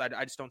somebody else, I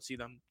just don't see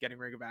them getting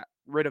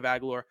rid of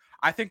Aguilar.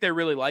 I think they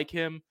really like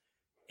him.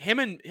 Him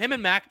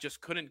and Mac just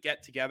couldn't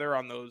get together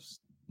on those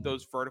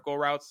vertical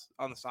routes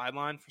on the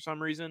sideline for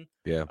some reason.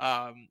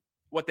 Yeah.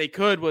 What they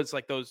could was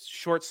like those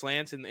short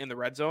slants in the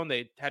red zone.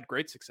 They had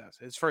great success.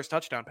 His first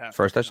touchdown pass.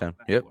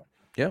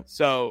 Yep.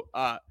 So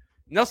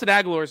Nelson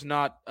Aguilar is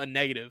not a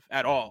negative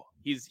at all.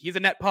 He's a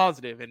net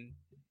positive, and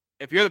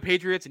if you're the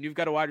Patriots and you've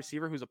got a wide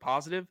receiver who's a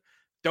positive,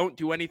 don't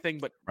do anything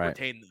but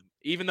retain them.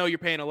 Even though you're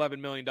paying $11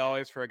 million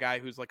for a guy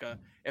who's like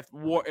if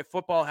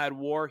football had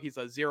WAR, he's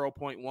a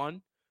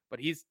 0.1, but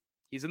he's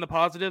in the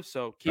positive,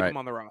 so keep him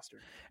on the roster.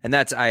 And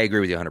I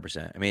agree with you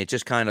 100%. I mean, it's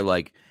just kind of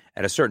like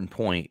at a certain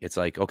point, it's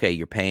like, okay,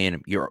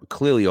 you're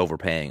clearly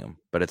overpaying him,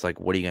 but it's like,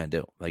 what are you going to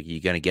do? Like,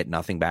 you're going to get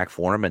nothing back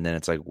for him, and then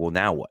it's like, well,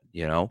 now what?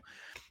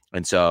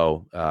 And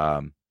so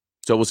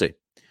we'll see.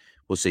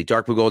 We'll see.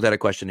 Dark Blue Gold had a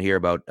question here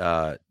about,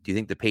 do you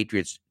think the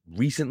Patriots'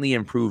 recently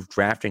improved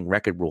drafting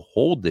record will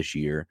hold this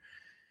year?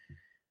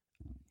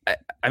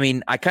 I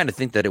mean, I kind of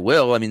think that it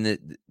will. I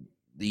mean,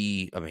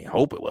 I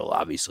hope it will,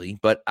 obviously.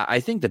 But I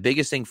think the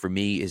biggest thing for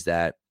me is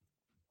that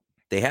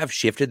they have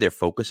shifted their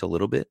focus a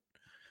little bit.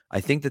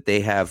 I think that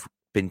they have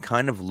been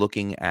kind of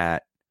looking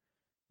at,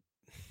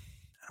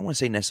 I don't want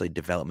to say necessarily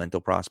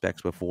developmental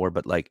prospects before,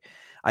 but like,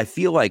 I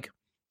feel like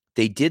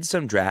they did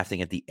some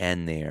drafting at the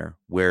end there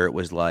where it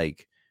was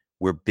like,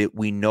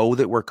 we know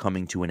that we're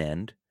coming to an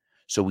end,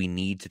 so we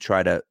need to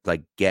try to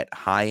like get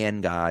high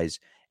end guys,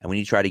 and we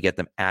need to try to get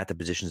them at the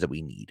positions that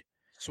we need.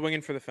 Swinging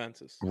for the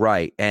fences,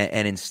 right?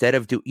 And instead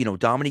of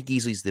Dominique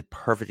Easley's the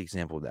perfect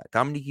example of that.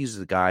 Dominique Easley is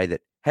a guy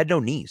that had no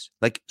knees,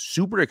 like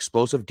super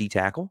explosive D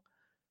tackle,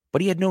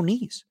 but he had no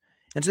knees.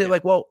 And so they're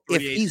like, well,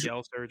 if he's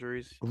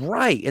surgeries,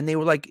 right, and they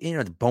were like, it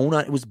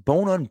was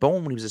bone on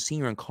bone when he was a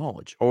senior in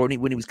college, or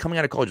when he was coming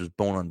out of college, it was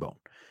bone on bone.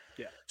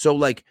 Yeah. So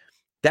like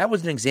that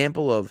was an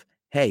example of,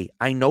 hey,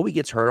 I know he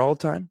gets hurt all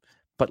the time,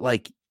 but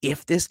like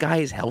if this guy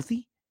is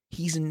healthy,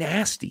 he's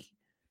nasty.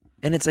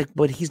 And it's like,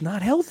 but he's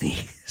not healthy.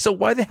 So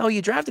why the hell are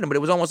you drafting him? But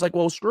it was almost like,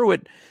 well, screw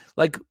it.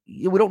 Like,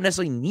 we don't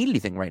necessarily need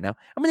anything right now.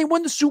 I mean, they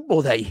won the Super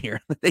Bowl that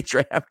year that they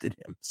drafted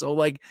him. So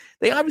like,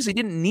 they obviously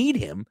didn't need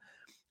him.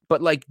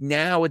 But like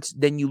now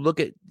then you look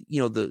at,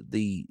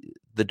 the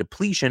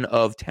depletion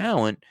of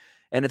talent,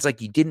 and it's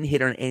like you didn't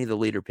hit on any of the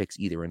later picks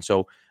either. And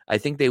so I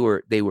think they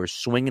were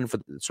swinging for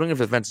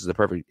the fences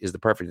is the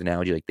perfect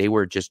analogy. Like they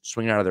were just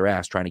swinging out of their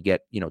ass trying to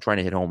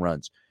hit home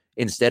runs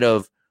instead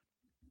of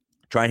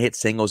trying to hit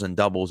singles and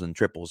doubles and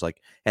triples. Like,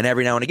 and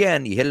every now and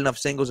again you hit enough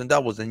singles and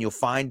doubles, then you'll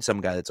find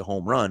some guy that's a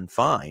home run,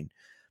 fine.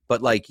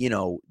 But like,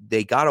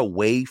 they got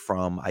away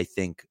from, I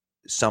think,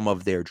 some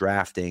of their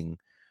drafting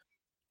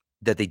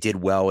that they did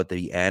well at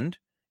the end.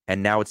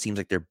 And now it seems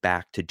like they're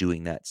back to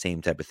doing that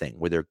same type of thing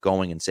where they're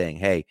going and saying,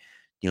 hey,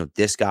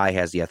 this guy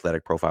has the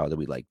athletic profile that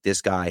we like.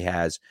 This guy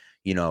has,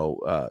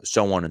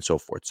 so on and so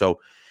forth.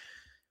 So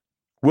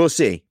we'll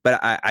see. But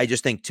I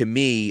just think, to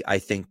me, I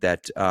think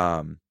that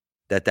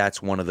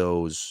that's one of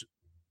those.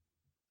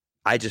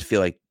 I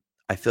feel like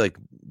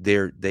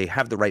they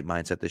have the right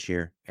mindset this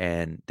year,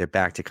 and they're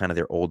back to kind of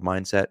their old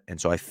mindset. And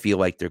so I feel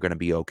like they're going to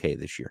be okay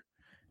this year.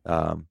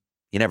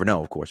 You never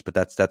know, of course, but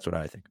that's what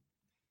I think.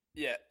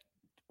 Yeah.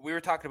 We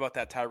were talking about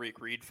that Tyreek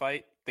Reed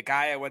fight. The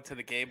guy I went to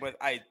the game with,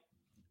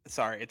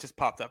 sorry, it just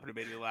popped up and it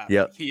made me laugh.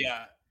 Yeah.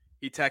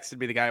 He texted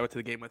me, the guy I went to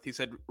the game with. He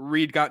said,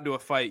 Reed got into a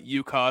fight.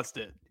 You caused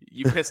it.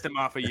 You pissed him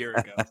off a year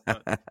ago.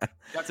 But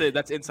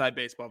that's inside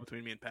baseball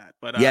between me and Pat.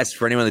 But yes,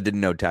 for anyone that didn't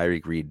know,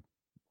 Tyreek Reed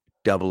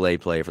AA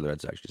player for the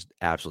Red Sox, just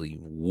absolutely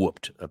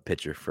whooped a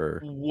pitcher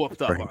whooped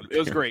for up him. on it. It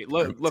was great.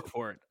 Look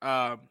for it.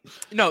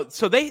 No,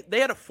 so they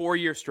had a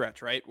 4-year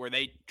stretch, right, where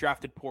they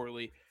drafted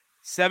poorly.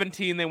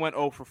 17, they went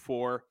 0 for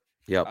 4.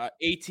 Yep.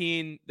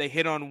 18, they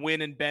hit on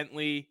Wynn and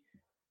Bentley.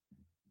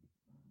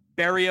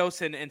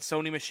 Berrios and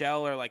Sony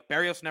Michel are like,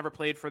 Berrios never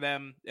played for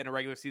them in a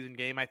regular season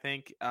game, I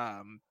think.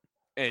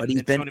 But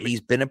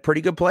he's been a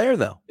pretty good player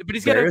though. But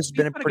he's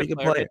been a pretty good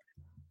player.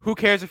 Who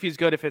cares if he's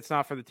good if it's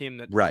not for the team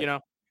that Right. you know?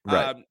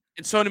 Right.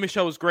 And Sony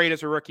Michel was great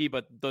as a rookie,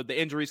 but the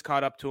injuries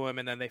caught up to him,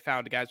 and then they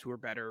found guys who were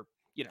better.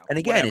 And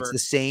again, whatever. it's the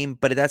same,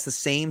 but that's the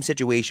same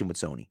situation with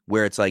Sony,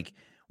 where it's like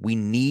we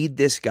need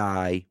this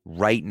guy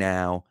right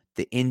now.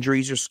 The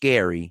injuries are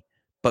scary,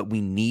 but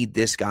we need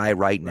this guy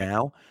right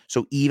now.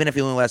 So even if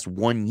he only lasts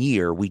 1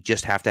 year, we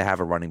just have to have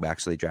a running back.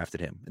 So they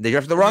drafted him. They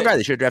drafted the wrong guy.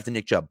 They should have drafted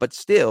Nick Chubb, but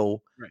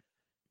still, right.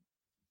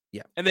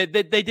 Yeah. And they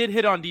did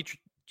hit on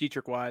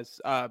Dietrich Wise.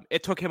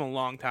 It took him a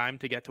long time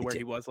to get to where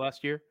he was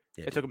last year.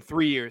 Yeah, it took him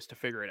 3 years to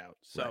figure it out.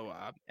 So,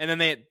 and then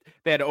they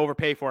had to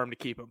overpay for him to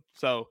keep him.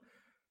 So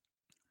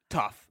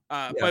tough.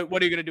 But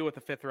what are you going to do with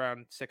a 5th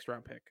round, 6th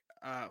round pick,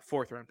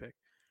 4th round pick?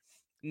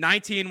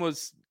 19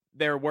 was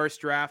their worst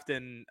draft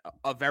in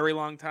a very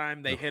long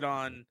time. They hit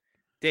on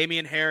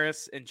Damian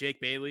Harris and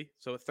Jake Bailey.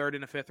 So a 3rd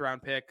and a 5th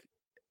round pick.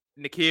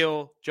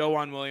 Nikhil,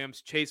 Joanne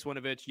Williams, Chase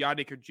Winovich,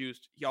 Yadier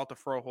Juiced, Hjalta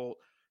Froholt,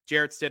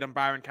 Jarrett Stidham,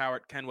 Byron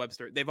Cowart, Ken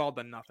Webster. They've all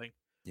done nothing.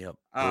 Yep.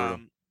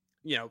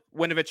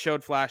 Winovich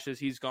showed flashes.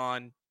 He's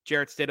gone.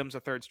 Jarrett Stidham's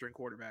a 3rd string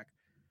quarterback.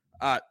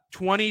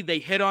 20, they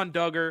hit on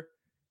Duggar.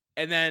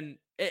 And then,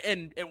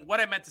 and what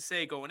I meant to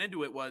say going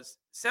into it was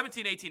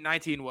 17, 18,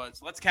 19 was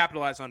let's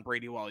capitalize on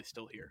Brady while he's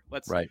still here.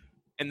 Right.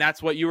 And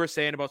that's what you were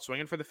saying about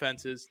swinging for the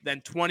fences.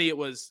 Then 20, it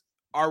was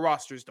our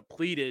roster's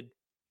depleted.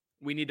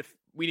 We need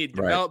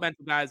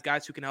developmental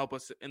guys who can help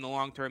us in the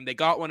long term. They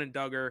got one in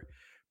Duggar,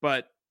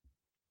 but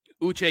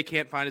Uche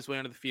can't find his way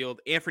onto the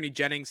field. Anthony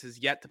Jennings has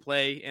yet to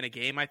play in a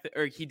game.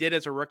 Or he did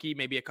as a rookie,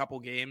 maybe a couple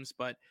games,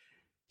 but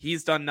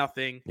he's done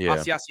nothing. Yeah.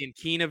 Asiasi and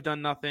Keene have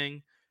done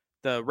nothing.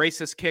 The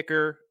racist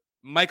kicker,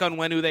 Mike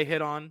Onwenu, they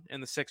hit on in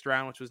the 6th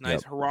round, which was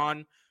nice. Yep.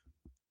 Haran,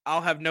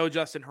 I'll have no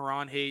Justin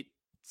Haran hate.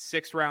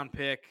 6th round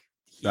pick.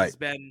 He's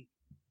been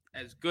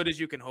as good as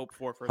you can hope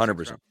for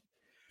 100%.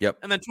 Yep.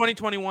 And then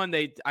 2021,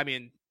 the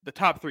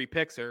top 3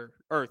 picks or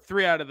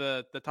 3 out of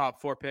the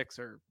top 4 picks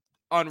are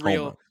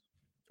unreal.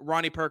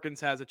 Ronnie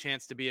Perkins has a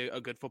chance to be a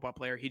good football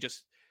player.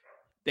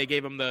 They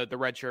gave him the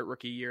red shirt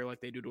rookie year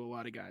like they do to a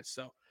lot of guys.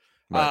 So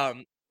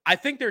I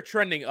think they're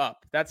trending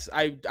up.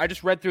 I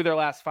just read through their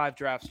last 5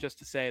 drafts just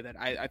to say that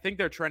I think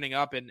they're trending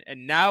up. And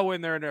now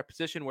when they're in a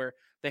position where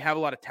they have a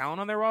lot of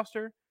talent on their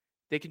roster,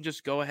 they can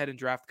just go ahead and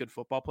draft good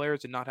football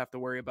players and not have to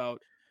worry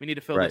about, we need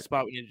to fill this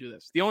spot, we need to do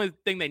this. The only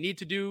thing they need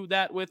to do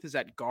that with is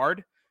at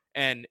guard.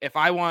 And if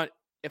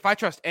I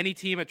trust any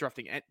team at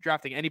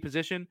drafting any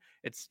position,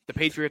 it's the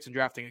Patriots and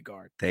drafting a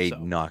guard. They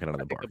knock it out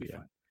of the park.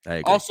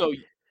 Yeah. Also,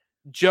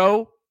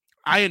 Joe,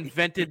 I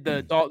invented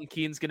the Dalton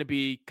Keene's going to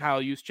be Kyle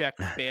Juszczyk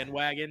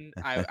bandwagon.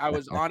 I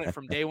was on it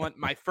from day one.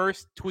 My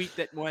first tweet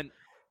that went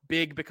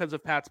big because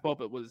of Pat's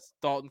pulpit was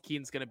Dalton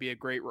Keene's going to be a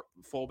great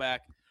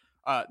fullback.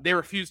 They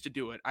refused to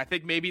do it. I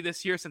think maybe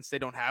this year, since they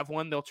don't have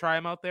one, they'll try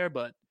him out there,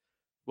 but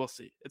we'll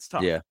see. It's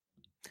tough. Yeah.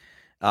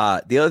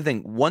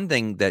 One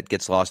thing that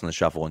gets lost in the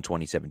shuffle in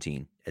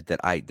 2017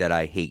 that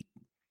I hate,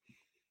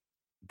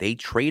 they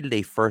traded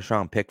a 1st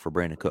round pick for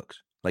Brandon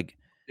Cooks.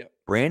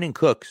 Brandon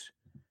Cooks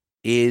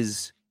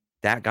is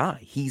that guy.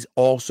 He's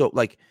also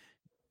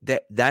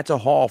that's a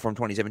haul from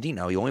 2017.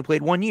 Now he only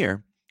played 1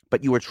 year,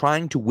 but you were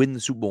trying to win the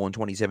Super Bowl in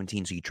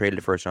 2017. So you traded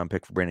a 1st round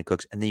pick for Brandon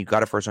Cooks, and then you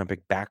got a 1st round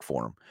pick back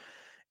for him.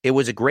 It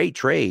was a great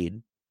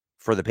trade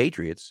for the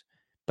Patriots.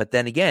 But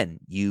then again,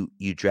 you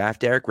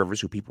draft Derek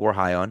Rivers, who people were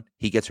high on.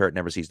 He gets hurt,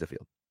 never sees the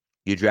field.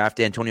 You draft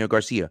Antonio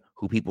Garcia,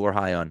 who people are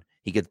high on.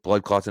 He gets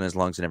blood clots in his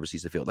lungs and never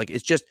sees the field.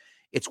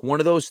 It's one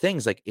of those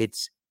things.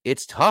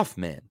 It's tough,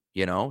 man.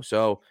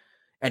 So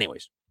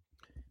anyways,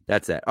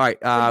 that's that. All right.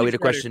 We had a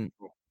question.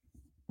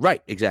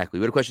 Right. Exactly.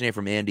 We had a question here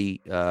from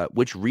Andy.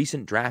 Which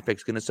recent draft pick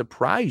is going to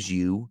surprise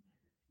you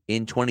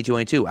in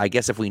 2022? I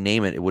guess if we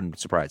name it, it wouldn't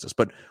surprise us.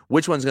 But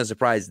which one's going to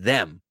surprise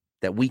them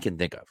that we can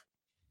think of?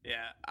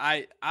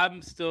 Yeah,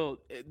 I'm still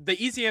the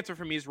easy answer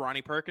for me is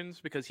Ronnie Perkins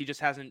because he just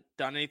hasn't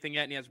done anything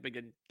yet and he hasn't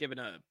been given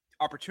an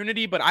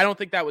opportunity. But I don't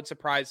think that would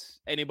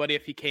surprise anybody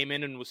if he came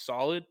in and was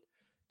solid,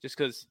 just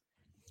because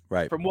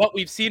from what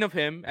we've seen of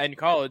him in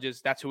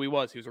college that's who he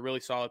was. He was a really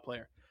solid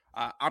player.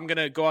 I'm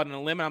gonna go out on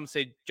a limb and I'm gonna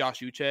say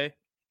Josh Uche.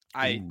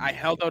 I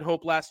held out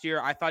hope last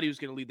year. I thought he was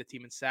gonna lead the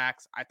team in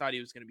sacks. I thought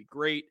he was gonna be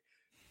great.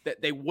 That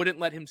they wouldn't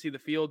let him see the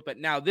field, but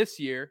now this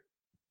year,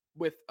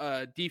 with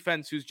a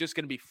defense who's just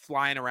going to be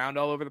flying around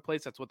all over the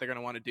place, that's what they're going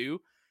to want to do.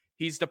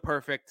 He's the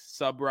perfect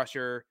sub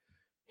rusher.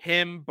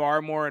 Him,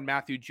 Barmore, and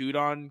Matthew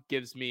Judon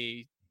gives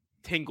me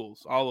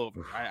tingles all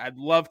over. I'd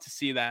love to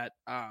see that.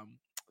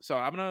 So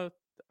I'm gonna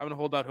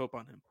hold out hope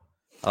on him.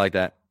 I like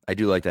that. I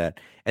do like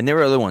that. And there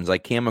are other ones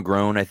like Cam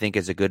McGrone. I think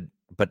is a good.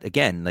 But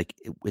again,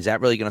 is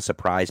that really going to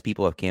surprise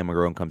people if Cam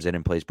McGrone comes in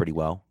and plays pretty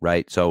well?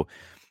 Right. So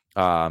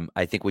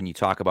I think when you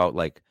talk about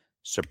like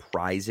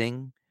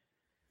surprising,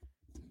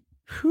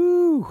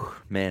 whew,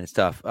 man, it's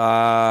tough.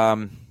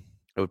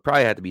 It would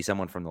probably have to be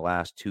someone from the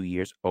last 2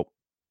 years. Oh,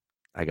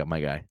 I got my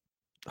guy.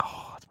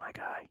 Oh, it's my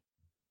guy.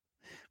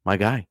 My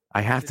guy.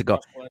 I have to go.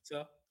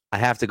 I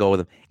have to go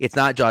with him. It's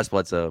not Josh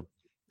Bledsoe.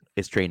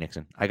 It's Trey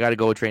Nixon. I got to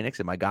go with Trey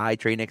Nixon. My guy,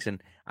 Trey Nixon.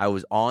 I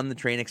was on the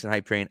Trey Nixon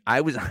hype train.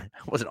 I was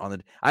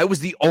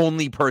the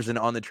only person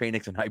on the Trey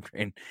Nixon hype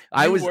train.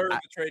 The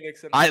Trey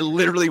Nixon. I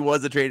literally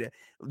was the Trey.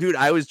 Dude,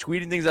 I was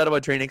tweeting things out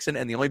about Trey Nixon,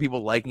 and the only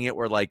people liking it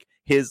were like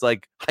his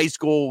like high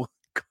school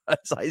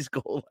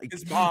like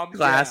his mom,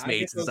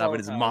 classmates and stuff, and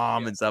his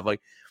mom and stuff.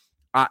 Like,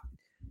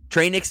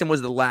 Trey Nixon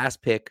was the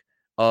last pick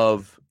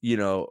of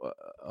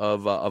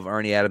of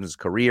Ernie Adams'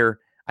 career.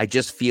 I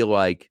just feel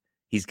like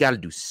he's got to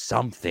do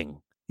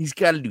something. He's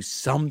got to do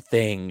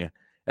something,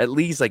 at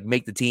least like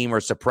make the team or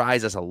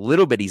surprise us a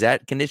little bit. He's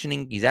at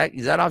conditioning. He's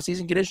at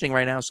off-season conditioning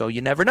right now, so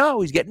you never know.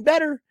 He's getting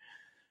better.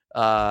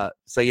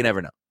 So you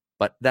never know.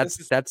 But that's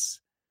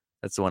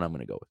the one I'm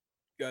going to go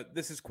with.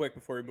 This is quick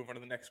before we move on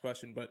to the next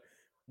question. But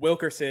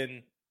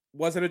Wilkerson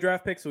wasn't a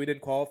draft pick, so he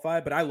didn't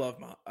qualify. But I love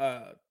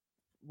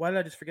why did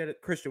I just forget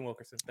it? Christian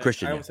Wilkerson.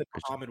 I almost said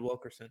Muhammad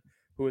Wilkerson,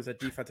 who was a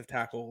defensive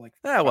tackle.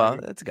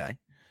 That's a guy.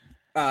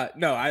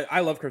 No, I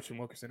love Christian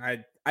Wilkerson.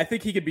 I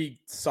think he could be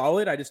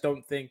solid. I just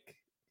don't think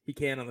he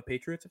can on the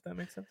Patriots, if that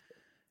makes sense.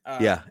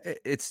 Yeah,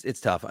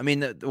 it's tough. I mean,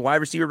 the wide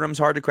receiver room's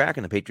hard to crack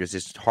in the Patriots.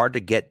 It's hard to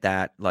get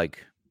that.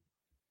 Like,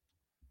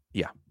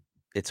 yeah,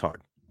 it's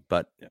hard.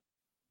 But yeah.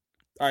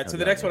 All right. So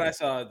the next one I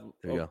saw.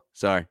 There you go.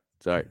 Sorry.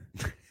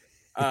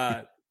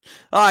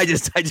 I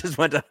just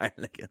went to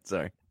Ireland again.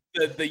 Sorry.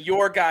 The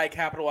your guy,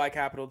 capital I,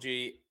 capital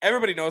G.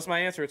 Everybody knows my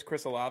answer. It's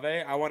Chris Olave.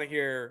 I want to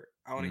hear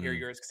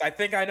yours because I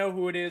think I know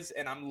who it is,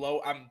 and I'm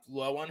low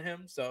on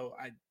him. So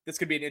this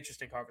could be an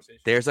interesting conversation.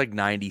 There's like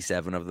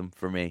 97 of them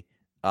for me.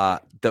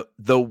 The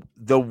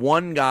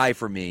one guy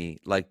for me,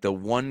 like the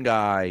one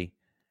guy,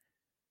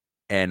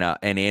 and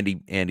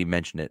Andy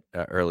mentioned it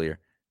earlier.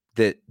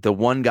 The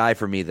one guy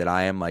for me that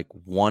I am like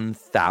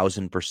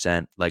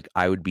 1,000% like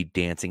I would be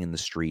dancing in the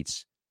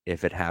streets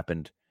if it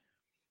happened.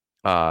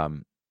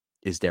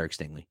 Is Derek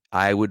Stingley.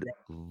 I would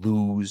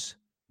lose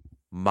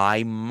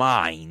my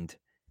mind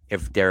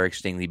if Derek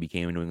Stingley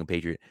became a New England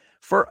Patriot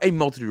for a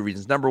multitude of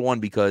reasons. Number one,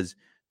 because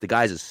the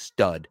guy's a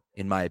stud,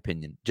 in my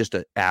opinion, just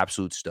an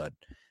absolute stud.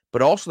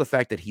 But also the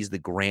fact that he's the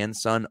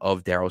grandson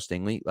of Darryl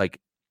Stingley,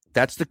 like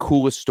that's the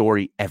coolest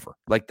story ever.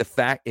 Like the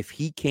fact if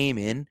he came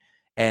in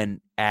and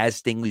as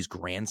Stingley's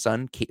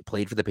grandson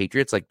played for the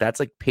Patriots, like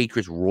that's like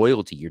Patriots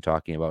royalty you're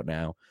talking about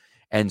now.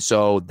 And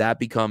so that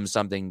becomes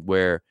something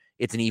where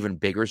it's an even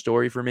bigger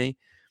story for me.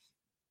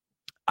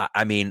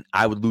 I mean,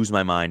 I would lose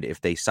my mind if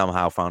they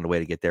somehow found a way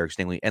to get Derek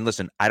Stingley. And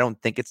listen, I don't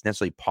think it's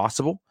necessarily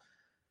possible.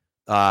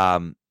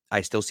 I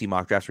still see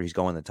mock drafts where he's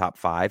going in the top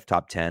 5,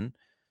 top 10.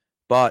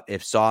 But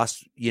if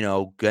Sauce,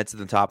 gets to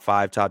the top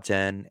 5, top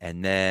 10,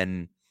 and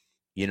then,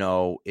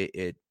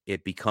 it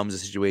becomes a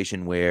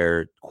situation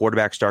where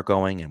quarterbacks start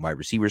going and wide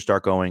receivers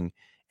start going,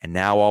 and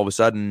now all of a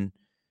sudden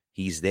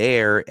he's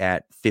there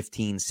at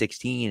 15,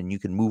 16, and you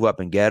can move up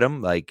and get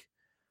him, like,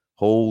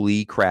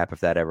 holy crap,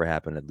 if that ever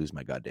happened, I'd lose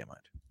my goddamn mind.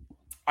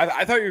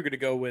 I thought you were going to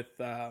go with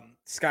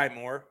Sky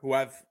Moore, who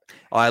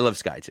I love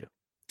Sky too.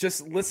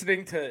 Just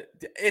listening to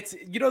it's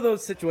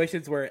those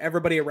situations where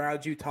everybody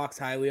around you talks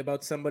highly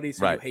about somebody,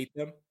 so you hate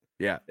them.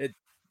 Yeah,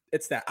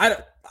 it's that.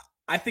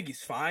 I think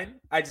he's fine.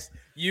 I just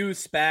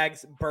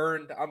Spags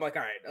burned. I'm like,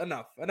 all right,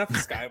 enough of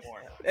Sky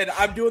Moore, and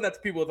I'm doing that to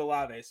people with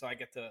Olave, so I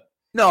get to.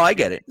 No, I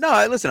get it.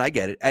 No, listen, I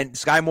get it. And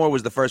Sky Moore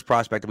was the first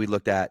prospect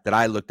that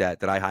I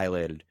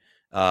highlighted.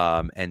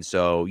 And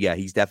so, yeah,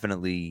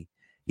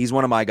 he's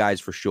one of my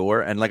guys for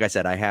sure. And like I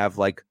said, I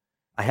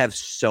have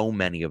so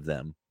many of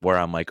them where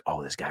I'm like,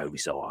 oh, this guy would be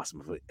so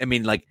awesome. I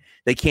mean, like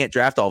they can't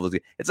draft all of those.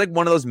 It's like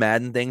one of those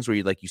Madden things where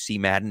you see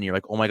Madden and you're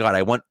like, oh my God,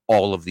 I want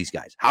all of these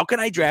guys. How can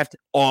I draft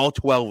all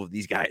 12 of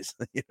these guys?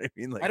 You know what I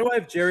mean? Like, how do I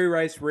have Jerry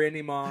Rice,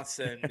 Randy Moss,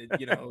 and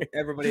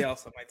everybody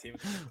else on my team?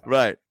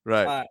 Right.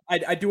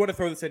 I do want to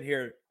throw this in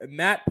here.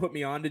 Matt put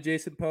me on to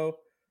Jason Poe,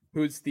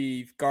 who's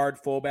the guard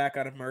fullback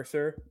out of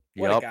Mercer.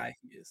 What a guy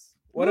he is.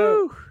 What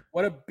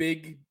a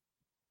big,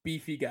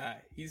 beefy guy.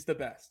 He's the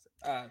best.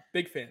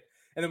 Big fan.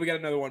 And then we got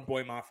another one,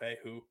 Boy Mafe,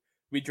 who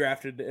we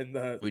drafted in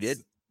the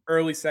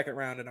early second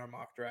round in our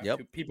mock draft.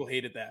 Yep. People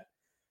hated that.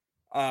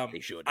 They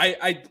should.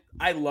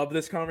 I love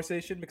this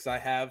conversation because I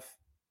have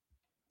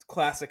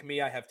classic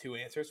me. I have 2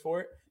 answers for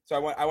it. So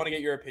I want to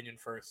get your opinion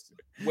first.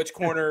 Which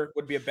corner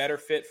would be a better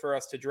fit for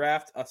us to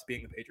draft? Us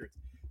being the Patriots,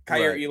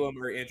 Kaiir Elam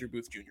or Andrew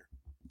Booth Jr.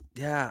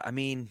 Yeah, I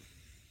mean,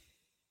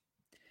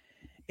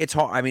 it's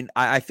hard. I mean,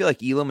 I feel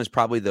like Elam is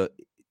probably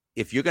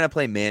if you're going to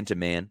play man to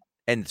man.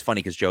 And it's funny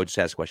because Joe just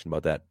asked a question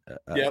about that.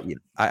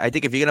 I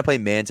think if you're going to play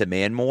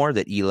man-to-man more,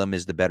 that Elam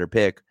is the better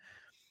pick.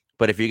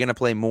 But if you're going to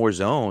play more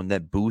zone,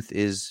 that Booth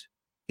is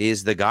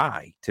the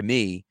guy, to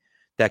me,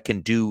 that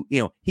can do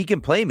 – he can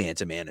play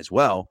man-to-man as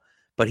well,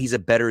 but he's a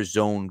better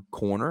zone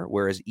corner,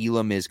 whereas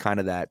Elam is kind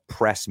of that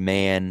press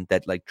man,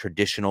 that like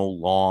traditional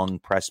long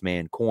press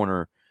man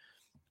corner.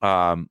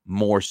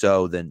 more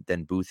so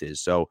than Booth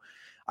is. So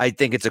I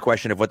think it's a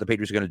question of what the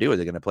Patriots are going to do. Are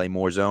they going to play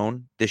more they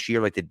this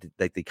year, like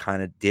they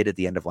kind of did at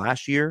the end of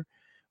last year,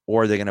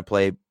 or are they going to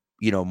play,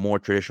 more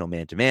traditional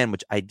man-to-man,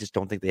 which I just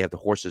don't think they have the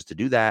horses to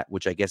do that,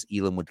 which I guess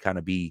Elam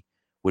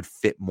would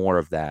fit more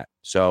of that.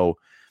 So,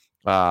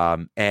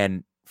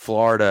 and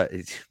Florida,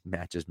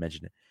 Matt just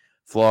mentioned it.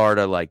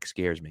 Florida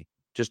scares me.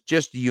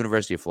 Just the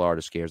University of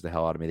Florida scares the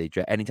hell out of me.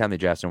 Anytime they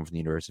draft someone from the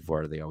University of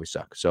Florida, they always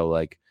suck.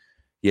 So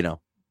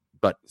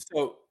but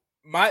so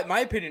my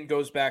opinion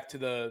goes back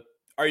to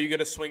are you going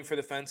to swing for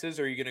the fences,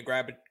 or are you going to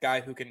grab a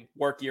guy who can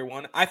work year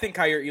one? I think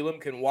Kaiir Elam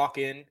can walk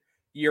in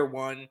year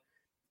one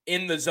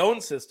in the zone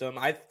system.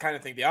 I kind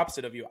of think the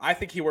opposite of you. I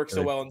think he works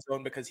so well in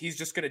zone because he's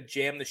just going to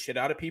jam the shit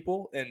out of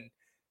people and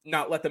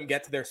not let them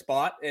get to their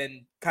spot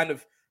and kind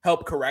of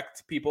help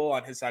correct people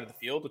on his side of the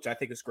field, which I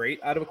think is great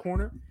out of a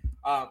corner.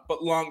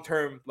 But long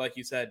term, like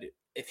you said,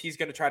 if he's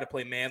going to try to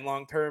play man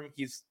long term,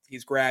 he's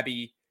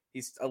grabby.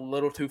 He's a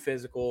little too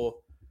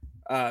physical,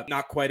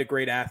 not quite a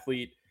great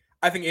athlete.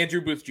 I think Andrew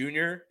Booth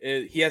Jr.,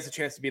 he has a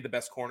chance to be the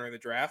best corner in the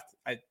draft.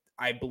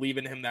 I believe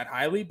in him that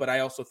highly, but I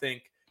also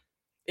think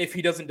if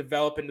he doesn't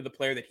develop into the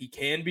player that he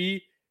can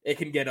be, it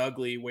can get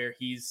ugly where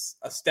he's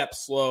a step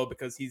slow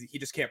because he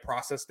just can't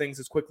process things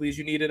as quickly as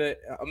you need in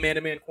a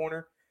man-to-man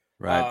corner.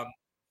 Right.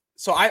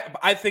 So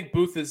I think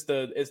Booth is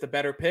the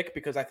better pick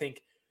because I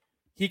think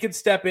he can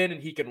step in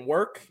and he can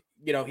work.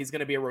 He's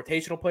going to be a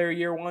rotational player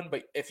year one,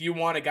 but if you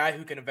want a guy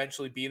who can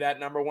eventually be that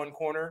number one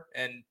corner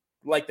and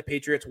like the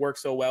Patriots work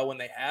so well when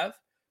they have,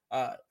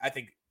 I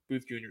think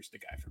Booth Jr. is the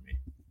guy for me.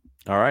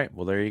 All right.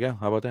 Well, there you go.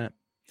 How about that?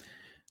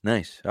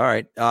 Nice. All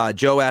right.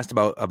 Joe asked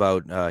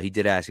about he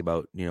did ask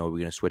about, we're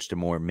going to switch to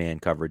more man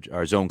coverage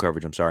or zone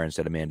coverage,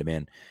 instead of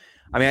man-to-man.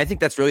 I mean, I think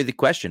that's really the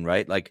question,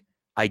 right? Like,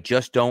 I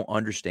just don't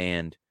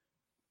understand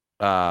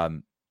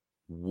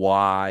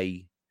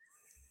why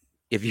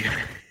if you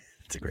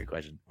it's a great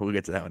question. We'll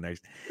get to that one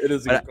next. It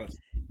is a good question.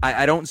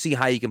 I don't see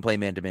how you can play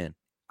man-to-man.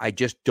 I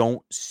just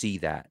don't see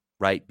that,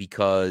 right?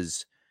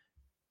 Because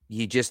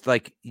you just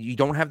you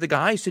don't have the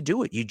guys to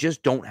do it. You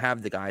just don't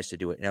have the guys to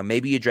do it. Now,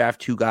 maybe you draft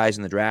two guys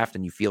in the draft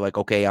and you feel like,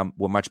 okay,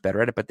 we're much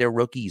better at it, but they're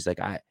rookies.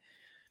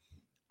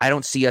 I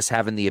don't see us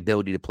having the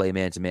ability to play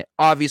man-to-man.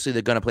 Obviously,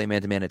 they're going to play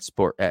man-to-man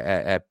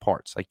at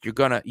parts. You're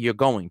going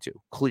to,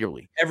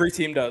 clearly. Every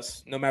team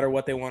does. No matter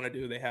what they want to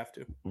do, they have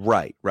to.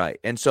 Right.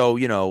 And so,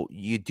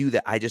 you do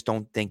that. I just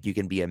don't think you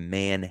can be a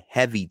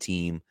man-heavy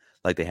team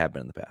like they have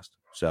been in the past.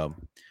 So,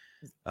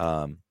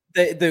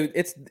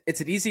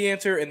 it's an easy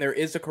answer, and there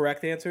is a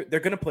correct answer.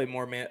 They're going to play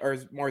more man or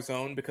more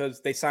zone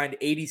because they signed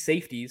 80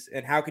 safeties,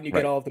 and how can you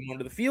get all of them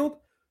onto the field?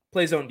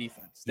 Play zone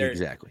defense.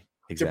 Exactly.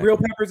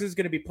 Jabril Peppers is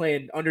going to be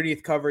playing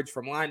underneath coverage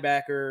from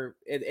linebacker.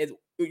 We're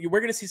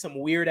going to see some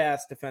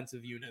weird-ass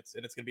defensive units,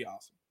 and it's going to be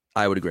awesome.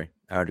 I would agree.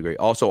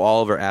 Also,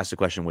 Oliver asked a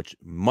question which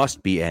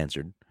must be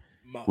answered.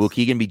 Will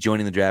Keegan be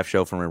joining the draft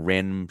show from a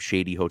random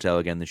shady hotel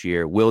again this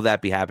year? Will that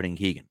be happening,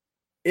 Keegan?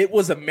 It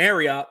was a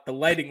Marriott. The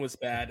lighting was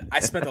bad. I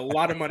spent a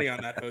lot of money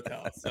on that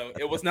hotel, so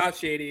it was not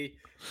shady.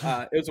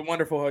 It was a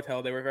wonderful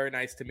hotel. They were very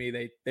nice to me.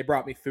 They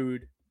brought me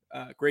food.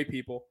 Great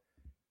people.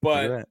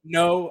 But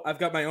no, I've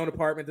got my own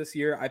apartment this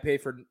year. I pay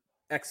for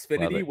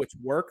Xfinity, which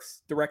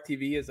works.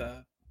 DirecTV is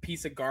a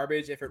piece of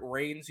garbage. If it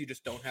rains, you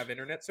just don't have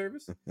internet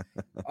service.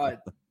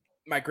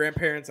 My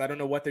grandparents, I don't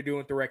know what they're doing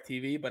with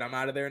DirecTV, but I'm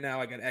out of there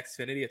now. I got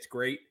Xfinity. It's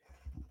great.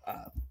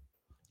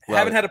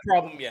 Haven't had a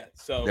problem yet.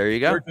 So there you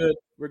go.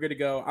 We're good to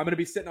go. I'm going to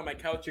be sitting on my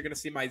couch. You're going to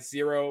see my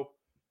zero.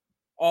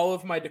 All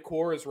of my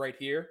decor is right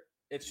here.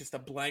 It's just a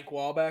blank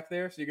wall back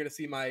there. So you're going to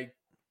see my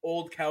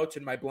old couch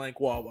and my blank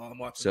wall while I'm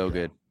watching. So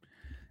good.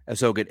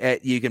 So good.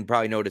 You can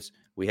probably notice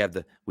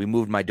we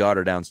moved my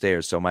daughter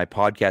downstairs, so my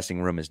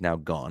podcasting room is now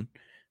gone,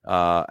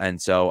 and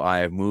so I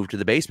have moved to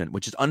the basement,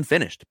 which is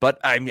unfinished. But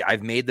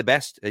I've made the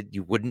best.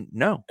 You wouldn't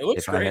know. It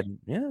looks great.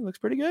 It looks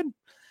pretty good.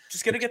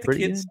 Just gonna get the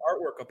kids'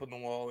 artwork up on the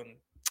wall, and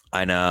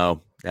I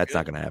know that's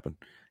not gonna happen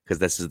because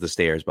this is the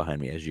stairs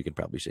behind me, as you can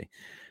probably see.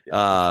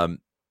 Yeah.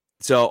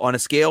 So on a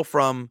scale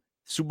from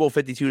Super Bowl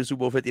 52 to Super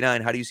Bowl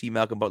 59, how do you see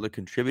Malcolm Butler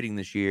contributing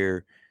this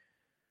year?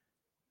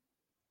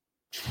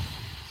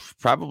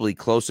 Probably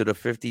closer to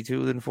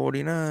 52 than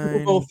 49.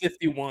 Super Bowl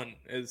 51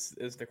 is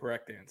the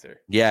correct answer.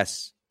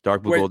 Yes.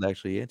 Dark Blue Gold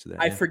actually answered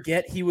that. I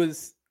forget he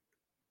was.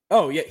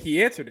 Oh, yeah.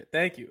 He answered it.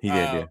 Thank you. He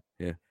did,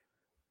 yeah.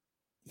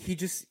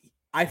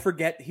 I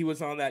forget he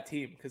was on that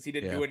team because he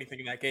didn't do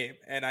anything in that game.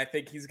 And I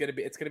think it's going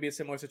to be a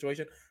similar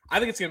situation. I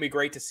think it's going to be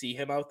great to see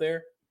him out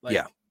there.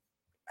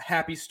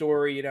 Happy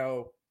story.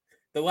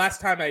 The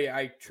last time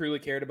I truly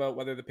cared about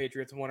whether the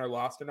Patriots won or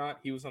lost or not,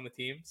 he was on the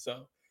team.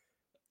 So,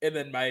 and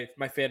then my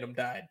fandom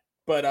died.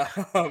 But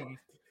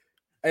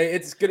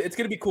it's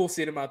gonna be cool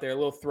seeing him out there, a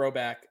little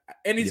throwback,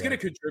 and he's gonna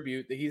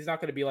contribute. He's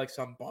not gonna be like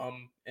some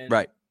bum and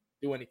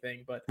do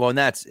anything. But and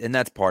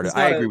that's part of it.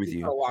 I agree with you.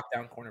 He's not a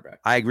lockdown cornerback.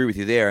 I agree with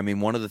you there. I mean,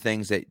 one of the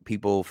things that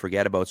people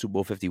forget about Super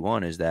Bowl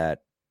 51 is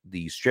that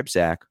the strip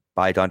sack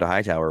by Donta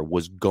Hightower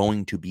was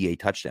going to be a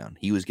touchdown.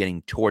 He was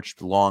getting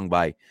torched long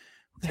by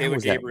Taylor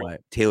Gabriel.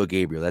 Taylor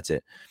Gabriel. That's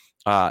it.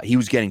 He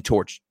was getting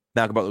torched.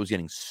 Malcolm Butler was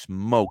getting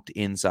smoked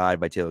inside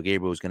by Taylor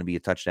Gabriel. It was going to be a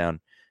touchdown,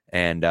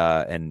 and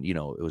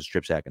it was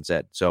strip sack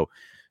instead. So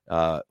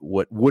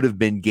what would have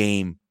been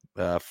game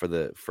for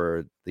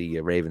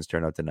the Ravens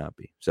turned out to not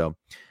be. So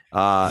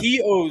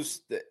he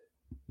owes.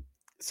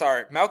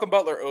 Malcolm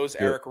Butler owes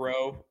Eric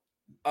Rowe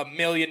 $1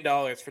 million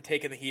for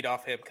taking the heat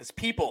off him because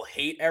people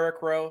hate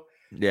Eric Rowe.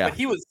 Yeah, but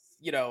he was,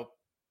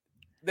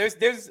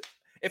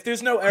 if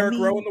there's no Eric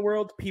Rowe in the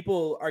world,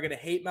 people are going to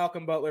hate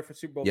Malcolm Butler for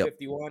Super Bowl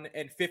 51,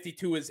 and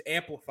 52 is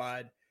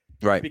amplified,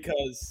 right?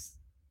 Because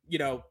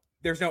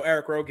there's no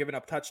Eric Rowe giving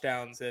up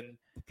touchdowns, and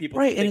people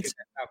right.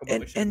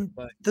 And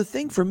the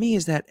thing for me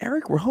is that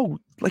Eric Rowe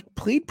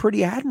played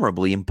pretty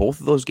admirably in both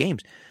of those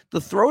games.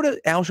 The throw to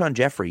Alshon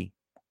Jeffrey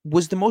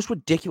was the most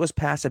ridiculous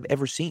pass I've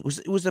ever seen.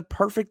 It was a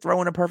perfect throw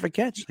and a perfect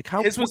catch.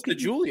 His was the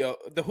Julio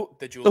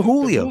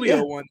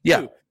one too.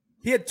 Yeah.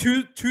 He had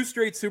two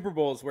straight Super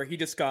Bowls where he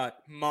just got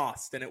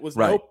mossed, and it was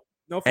right.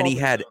 no fault. And he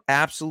had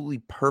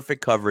absolutely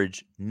perfect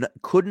coverage.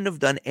 Couldn't have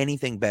done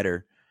anything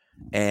better,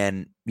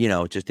 and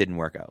it just didn't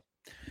work out.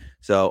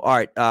 So, all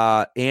right,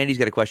 Andy's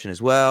got a question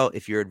as well.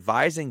 If you're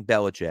advising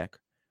Belichick,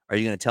 are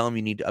you going to tell him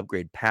you need to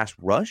upgrade pass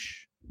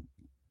rush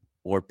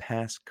or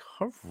pass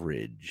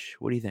coverage?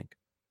 What do you think?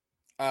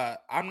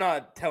 I'm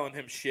not telling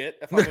him shit.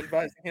 If I'm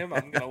advising him,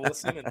 I'm going to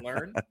listen and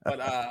learn.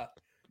 But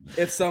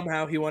if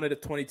somehow he wanted a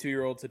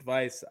 22-year-old's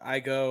advice, I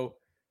go,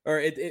 or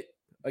it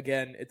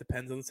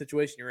depends on the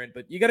situation you're in,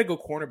 but you got to go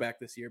cornerback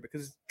this year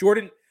because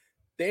the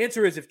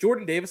answer is if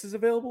Jordan Davis is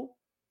available,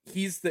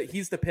 he's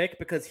the pick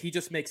because he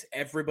just makes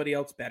everybody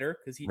else better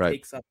because he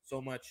takes up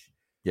so much,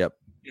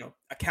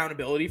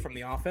 accountability from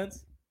the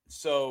offense.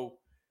 So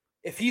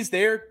if he's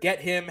there, get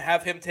him,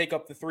 have him take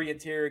up the 3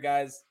 interior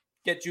guys,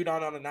 get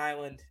Judon on an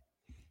island.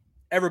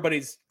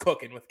 Everybody's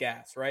cooking with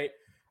gas, right?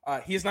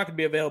 He's not going to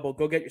be available.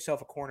 Go get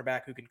yourself a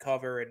cornerback who can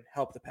cover and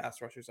help the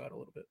pass rushers out a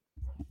little bit.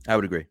 I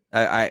would agree.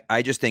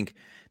 I just think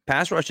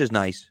pass rush is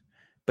nice,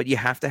 but you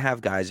have to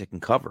have guys that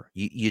can cover.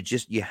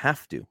 You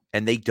have to,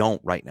 and they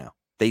don't right now.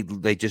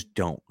 They just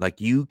don't.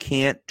 You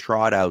can't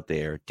trot out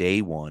there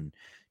day one,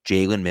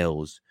 Jalen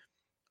Mills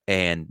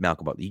and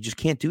Malcolm Butler. You just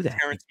can't do that.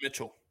 Terrence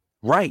Mitchell.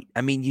 Right.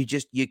 I mean, you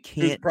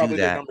can't probably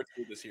do that. Number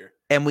 2 this year.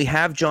 And we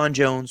have John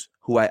Jones,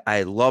 who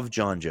I love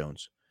John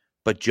Jones,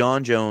 but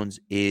John Jones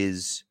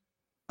is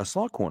a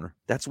slot corner.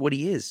 That's what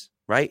he is,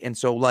 right? And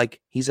so,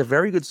 he's a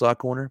very good slot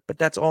corner, but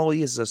that's all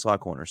he is a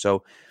slot corner.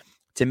 So,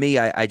 to me,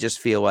 I just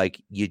feel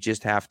like you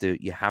have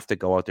to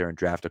go out there and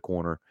draft a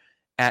corner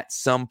at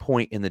some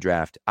point in the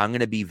draft. I'm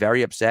going to be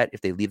very upset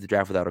if they leave the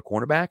draft without a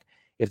cornerback.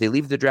 If they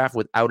leave the draft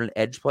without an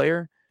edge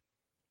player,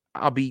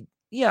 I'll be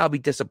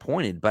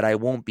disappointed, but I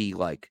won't be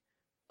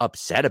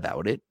upset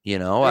about it.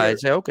 I'd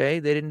say, okay,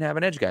 they didn't have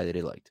an edge guy that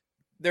they liked.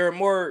 There are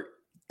more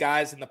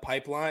guys in the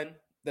pipeline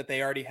that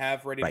they already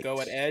have ready to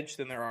go at edge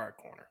than there are at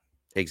corner.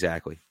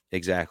 Exactly.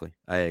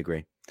 I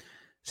agree.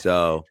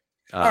 So,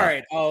 all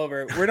right,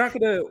 Oliver, we're not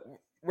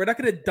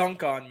gonna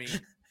dunk on me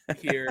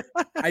here.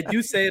 I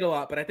do say it a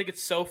lot, but I think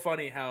it's so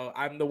funny how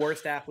I'm the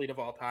worst athlete of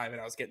all time,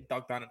 and I was getting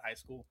dunked on in high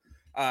school.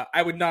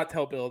 I would not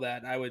tell Bill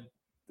that. I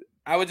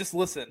would just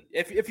listen.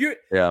 If you're,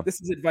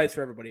 this is advice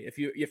for everybody. If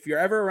you're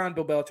ever around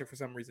Bill Belichick for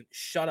some reason,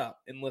 shut up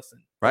and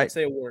listen. Right. Don't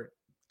say a word.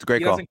 It's a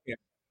great call.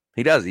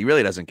 He does. He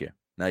really doesn't care.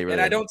 No, he really.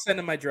 And I don't send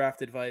him my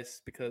draft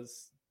advice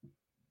because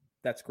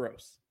that's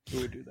gross.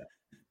 Who would do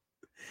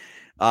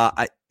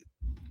that?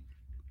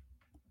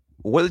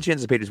 What are the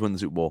chances the Patriots win the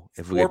Super Bowl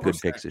if we get good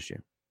picks this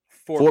year?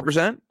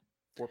 4%.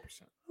 4%.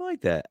 I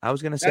like that. I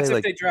was going to say that's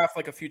if they draft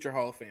a future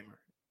Hall of Famer.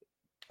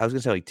 I was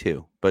going to say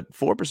 2, but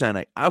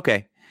 4%.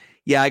 Okay.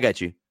 Yeah, I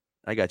got you.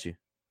 I get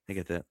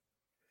that.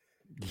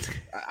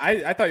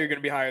 I thought you were going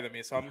to be higher than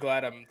me, so I'm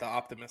glad I'm the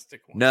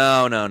optimistic one.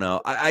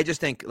 No. I just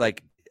think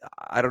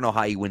I don't know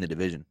how you win the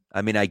division.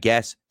 I mean, I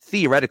guess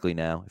theoretically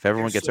now, if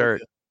everyone gets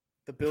hurt,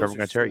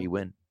 you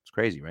win. It's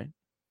crazy, right?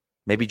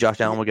 Maybe Josh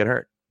Allen will get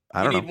hurt.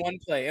 I don't know. You need one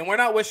play, and we're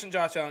not wishing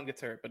Josh Allen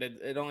gets hurt, but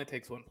it only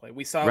takes one play.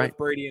 We saw it with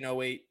Brady in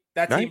 2008.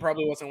 That team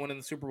probably wasn't winning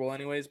the Super Bowl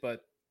anyways,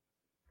 but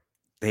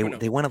they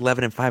went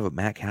 11-5 with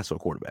Matt Castle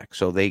quarterback,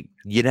 so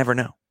you never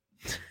know.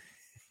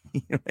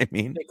 You know what I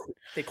mean?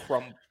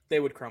 They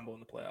would crumble in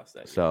the playoffs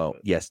that year. So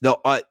yes,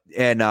 no,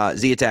 and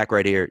Z Attack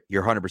right here.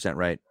 You're 100%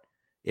 right.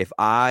 If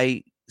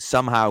I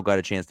somehow got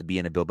a chance to be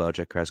in a Bill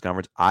Belichick press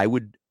conference, I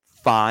would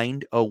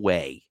find a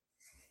way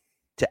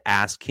to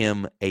ask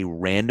him a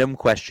random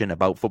question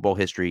about football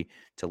history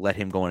to let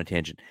him go on a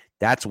tangent.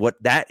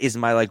 That is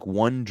my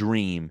one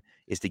dream,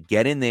 is to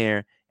get in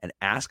there and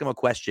ask him a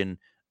question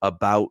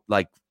about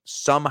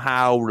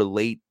somehow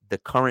relate the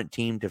current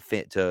team to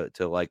fit to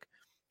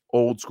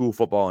old school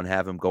football and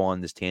have him go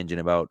on this tangent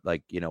about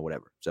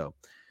whatever. So,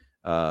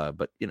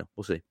 but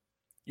we'll see.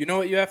 You know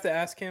what you have to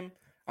ask him?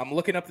 I'm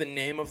looking up the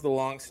name of the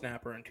long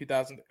snapper in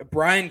 2000.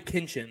 Brian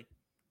Kinchen.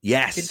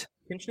 Yes.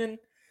 Kinchen?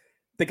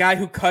 The guy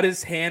who cut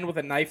his hand with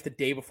a knife the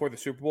day before the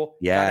Super Bowl?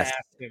 Yes.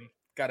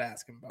 Gotta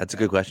ask him about That's a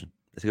good question.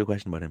 That's a good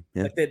question about him.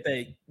 Yeah.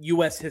 The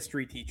U.S.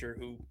 history teacher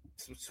who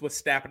was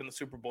snapping in the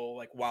Super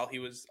Bowl while he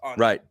was on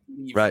right.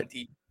 leave. Right.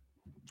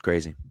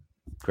 Crazy.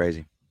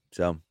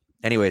 So,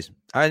 Anyways,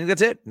 I think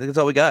that's it. I think that's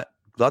all we got.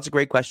 Lots of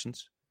great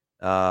questions.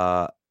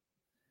 You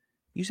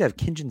used to have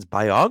Kinjan's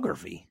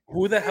biography.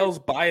 Who the hell's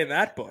buying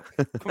that book?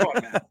 Come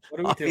on, Matt. What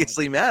are we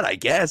Obviously, doing? Matt, I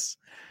guess.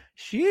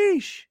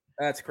 Sheesh.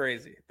 That's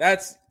crazy.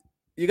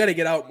 You got to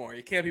get out more.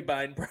 You can't be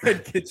buying Brian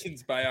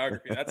Kitchen's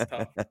biography. That's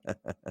tough.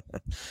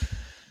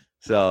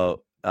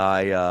 So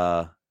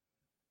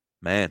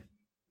man,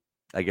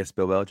 I guess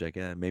Bill Belichick.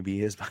 Yeah, maybe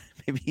he is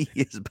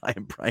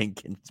buying Brian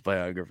Kitchen's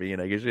biography,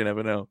 and I guess you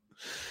never know.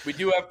 We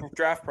do have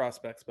draft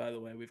prospects, by the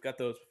way. We've got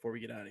those before we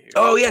get out of here.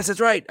 Oh yes, that's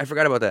right. I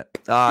forgot about that.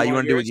 You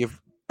want to do it?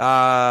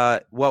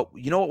 Well,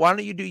 you know what? Why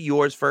don't you do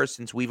yours first,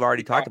 since we've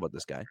already talked about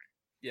this guy?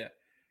 Yeah,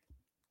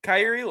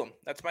 Kaiir Elam.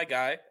 That's my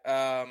guy.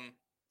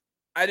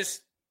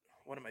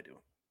 What am I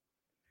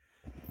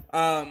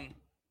doing?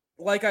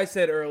 Like I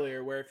said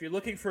earlier, where if you're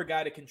looking for a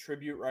guy to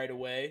contribute right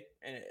away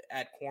and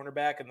at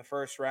cornerback in the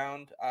first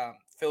round,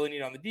 filling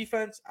in on the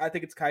defense, I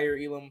think it's Kaiir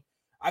Elam.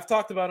 I've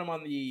talked about him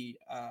on the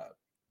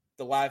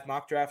live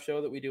mock draft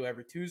show that we do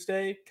every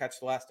Tuesday. Catch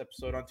the last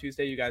episode on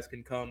Tuesday. You guys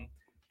can come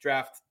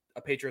draft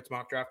a Patriots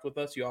mock draft with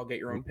us. You all get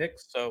your own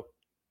picks, so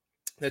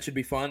that should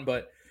be fun.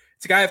 But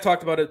it's a guy I've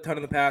talked about a ton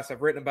in the past.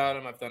 I've written about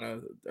him. I've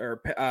done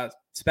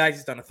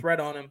Spagsy's done a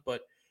thread on him,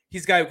 but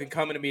he's a guy who can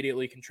come and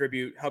immediately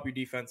contribute, help your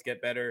defense get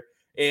better.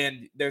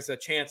 And there's a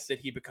chance that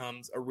he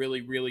becomes a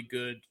really, really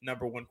good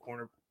number one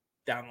corner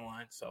down the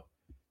line. So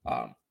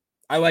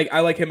I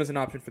like him as an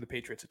option for the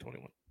Patriots at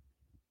 21.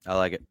 I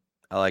like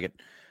it.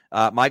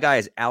 My guy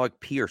is Alec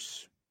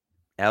Pierce.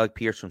 Alec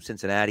Pierce from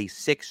Cincinnati,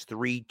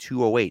 6'3",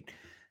 208.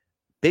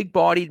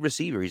 Big-bodied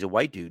receiver. He's a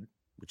white dude,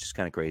 which is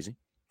kind of crazy.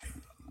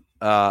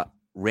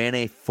 Ran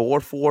a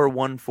 4.4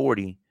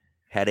 140,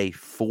 had a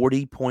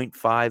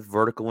 40.5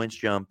 vertical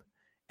inch jump,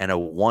 and a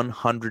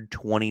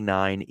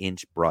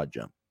 129-inch broad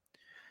jump.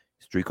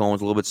 His three cone was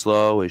a little bit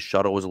slow. His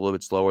shuttle was a little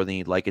bit slower than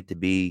you'd like it to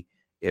be.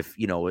 If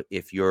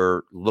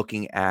you're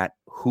looking at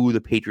who the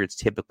Patriots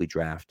typically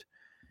draft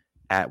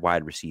at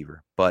wide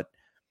receiver. But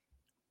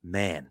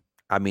man,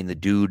 I mean, the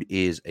dude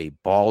is a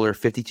baller.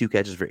 52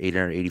 catches for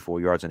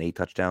 884 yards and 8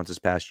 touchdowns this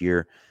past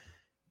year.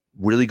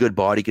 Really good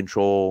body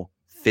control,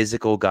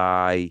 physical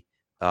guy,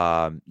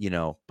 but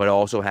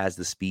also has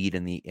the speed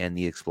and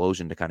the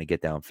explosion to kind of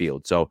get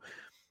downfield. So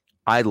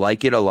I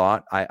like it a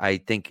lot.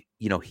 I think,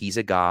 he's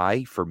a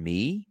guy for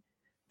me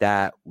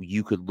that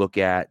you could look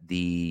at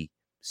the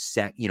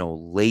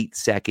late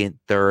second,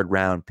 third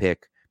round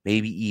pick,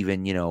 maybe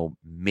even,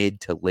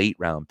 mid to late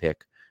round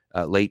pick,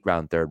 late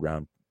round, third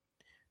round.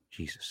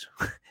 Jesus,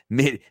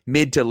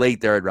 mid to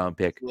late third round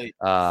pick.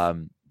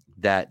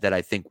 That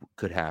I think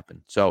could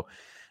happen. So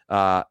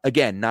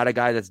again, not a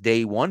guy that's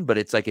day one, but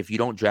it's like if you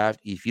don't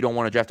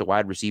want to draft a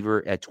wide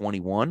receiver at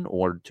 21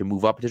 or to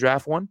move up to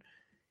draft one,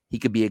 he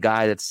could be a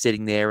guy that's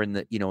sitting there in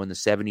the in the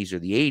 70s or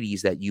the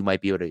 80s that you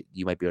might be able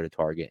to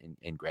target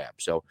and grab.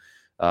 So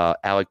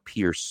Alec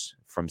Pierce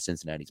from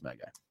Cincinnati is my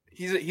guy.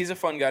 He's a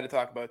fun guy to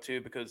talk about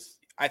too, because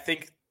I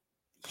think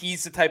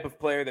he's the type of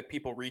player that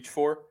people reach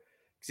for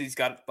because he's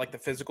got like the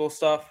physical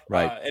stuff,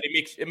 right? And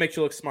it makes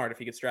you look smart if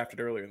he gets drafted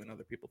earlier than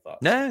other people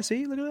thought. Nah,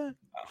 see, look at that.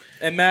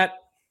 And Matt,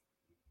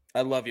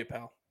 I love you,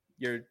 pal.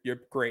 You're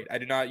great.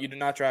 You do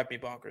not drive me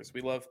bonkers. We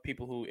love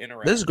people who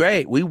interact. This is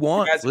great. You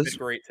guys have been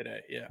great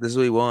today. Yeah. This is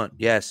what we want.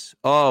 Yes.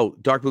 Oh,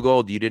 Dark Blue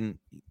Gold. You didn't.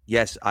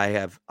 Yes, I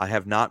have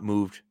not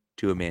moved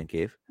to a man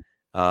cave.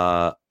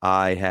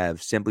 I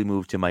have simply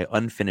moved to my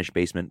unfinished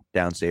basement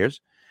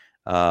downstairs.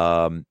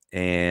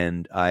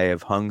 And I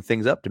have hung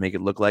things up to make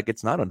it look like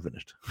it's not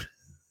unfinished.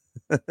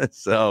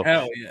 So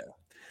hell yeah.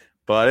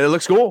 But it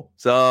looks cool.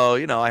 So,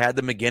 I had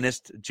the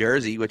McGinnis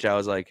jersey, which I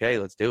was like, hey,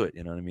 let's do it.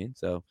 You know what I mean?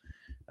 So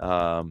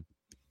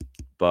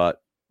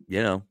but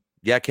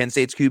Kent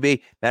State's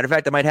QB. Matter of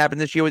fact, that might happen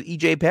this year with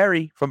EJ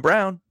Perry from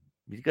Brown.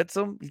 He's got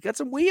some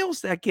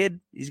wheels, that kid.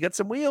 He's got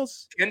some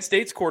wheels. Kent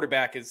State's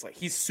quarterback is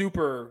he's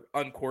super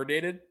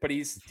uncoordinated, but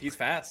he's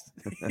fast.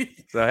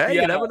 So hey,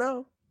 you never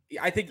know.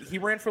 I think he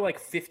ran for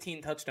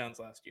 15 touchdowns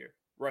last year.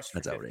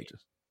 That's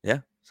outrageous. Yeah.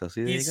 So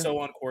see, he's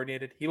so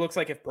uncoordinated. He looks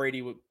like if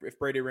Brady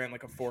ran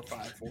like a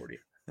 4.5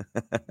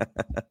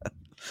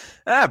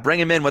 40. Bring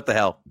him in. What the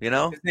hell? His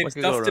name's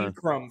Dustin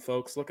Crum,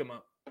 folks. Look him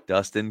up.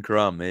 Dustin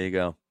Crum. There you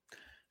go.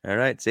 All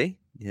right. See,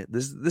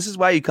 this is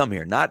why you come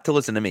here, not to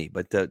listen to me,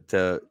 but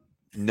to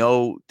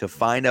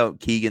find out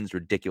Keegan's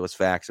ridiculous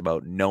facts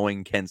about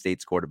knowing Kent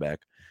State's quarterback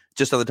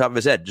just on the top of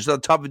his head, just on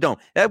the top of his dome.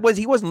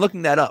 He wasn't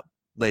looking that up,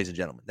 ladies and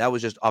gentlemen. That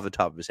was just off the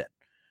top of his head.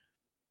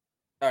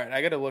 All right, I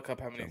got to look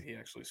up how many he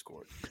actually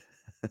scored.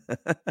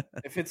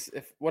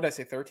 What did I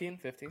say, 13,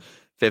 15?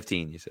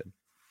 15, you said.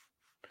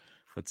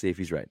 Let's see if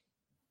he's right.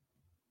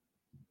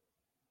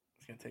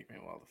 It's gonna take me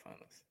a while to find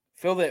this.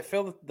 Fill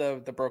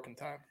the broken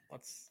time.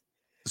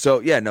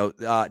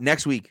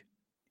 Next week,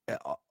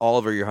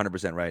 Oliver, you're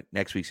 100% right.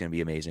 Next week's gonna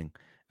be amazing.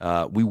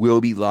 We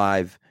will be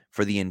live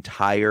for the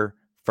entire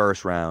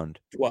first round.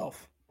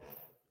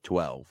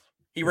 12.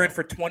 He ran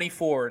for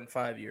 24 in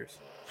 5 years.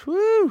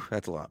 Whew,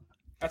 that's a lot.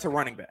 That's a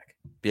running back.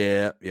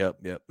 Yeah, yep.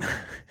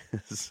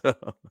 So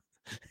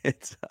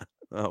it's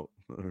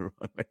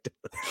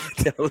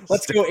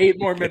Let's go 8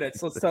 more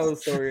minutes. Let's tell the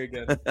story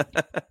again.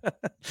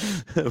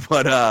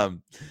 But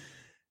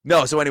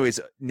no. So, anyways,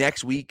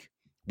 next week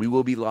we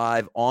will be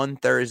live on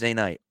Thursday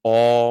night,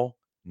 all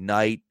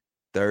night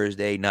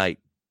Thursday night,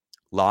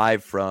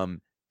 live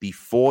from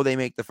before they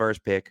make the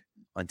first pick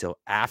until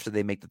after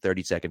they make the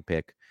 32nd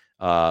pick.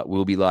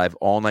 We'll be live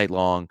all night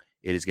long.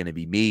 It is going to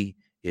be me.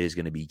 It is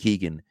going to be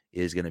Keegan.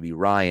 It is going to be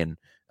Ryan.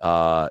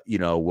 We're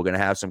going to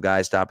have some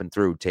guys stopping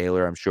through.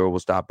 Taylor, I'm sure, will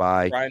stop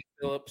by.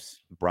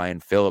 Brian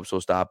Phillips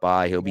will stop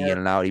by. He'll be in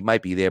and out. He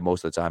might be there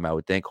most of the time, I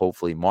would think.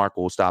 Hopefully, Mark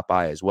will stop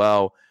by as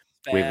well.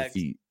 Spags. We have a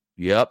few.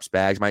 Yep,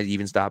 Spags might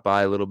even stop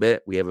by a little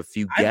bit. We have a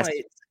few guests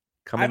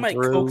coming through. I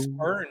might coax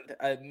Burned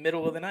at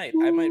middle of the night.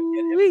 I might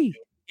get him.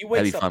 He wakes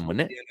That'd be up fun,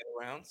 wouldn't it? at the end of the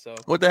round, so.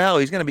 What the hell?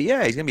 He's gonna be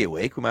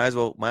awake. We might as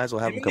well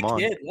have him come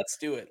on. Let's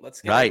do it.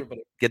 Let's get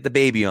everybody. Get the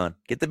baby on.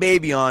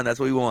 That's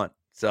what we want.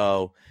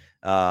 So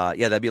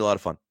that'd be a lot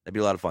of fun.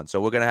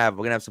 So we're gonna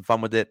have some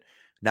fun with it.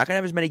 Not gonna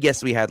have as many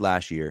guests as we had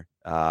last year.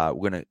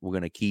 We're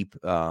gonna keep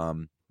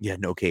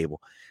no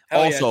cable.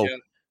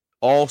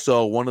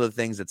 Also, one of the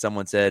things that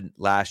someone said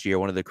last year,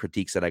 one of the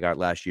critiques that I got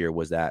last year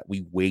was that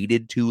we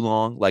waited too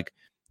long. Like,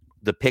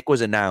 the pick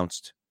was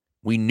announced.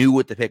 We knew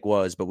what the pick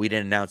was, but we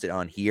didn't announce it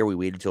on here. We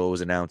waited until it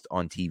was announced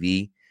on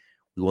TV.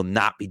 We will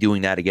not be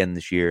doing that again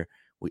this year.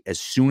 As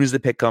soon as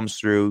the pick comes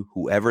through,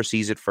 whoever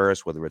sees it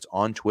first, whether it's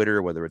on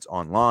Twitter, whether it's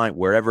online,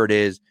 wherever it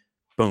is,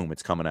 boom,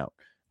 it's coming out.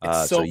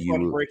 It's so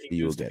fun breaking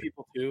news to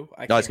people too.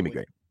 It's gonna be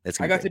great.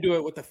 I got to do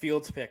it with the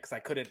Fields pick because I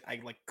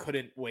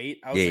couldn't wait.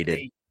 I was you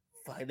did.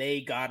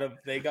 They got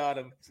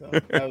him. So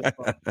that was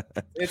fun.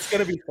 It's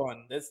gonna be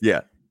fun.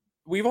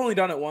 We've only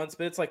done it once,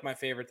 but it's like my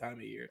favorite time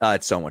of year.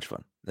 It's so much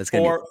fun. That's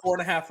gonna be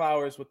 4.5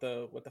 hours with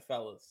the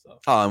fellas. So.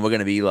 Oh, and we're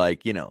gonna be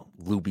like,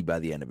 loopy by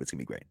the end of it. It's gonna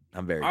be great.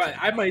 I'm very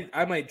excited.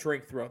 I might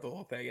drink throughout the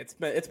whole thing.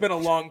 It's been a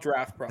long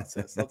draft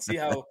process. Let's see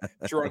how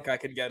drunk I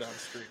can get on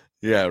stream.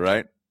 Yeah,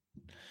 right.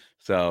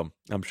 So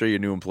I'm sure your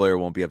new employer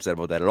won't be upset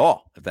about that at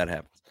all if that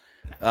happens.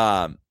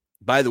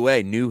 By the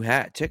way, new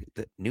hat. Get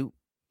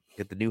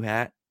the new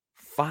hat.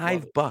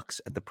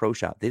 $5 at the pro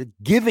shop. They're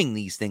giving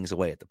these things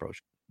away at the pro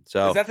shop.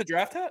 So is that the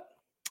draft hat?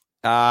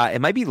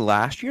 It might be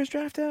last year's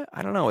draft hat.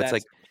 I don't know. It's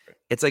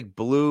like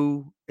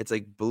blue. It's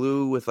like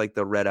blue with like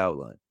the red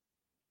outline,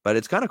 but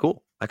it's kind of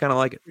cool. I kind of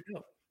like it.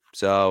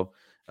 So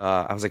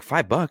I was like,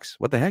 $5.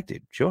 What the heck,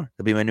 dude? Sure,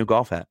 that'll be my new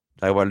golf hat.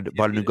 I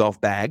bought a new golf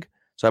bag,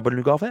 so I bought a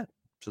new golf hat.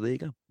 So there you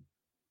go.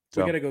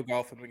 So we gotta go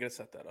golfing. We gotta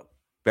set that up.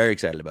 Very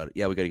excited about it.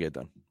 Yeah, we gotta get it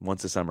done.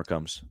 Once the summer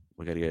comes,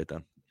 we gotta get it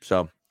done.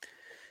 So,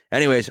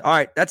 anyways, all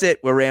right, that's it.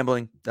 We're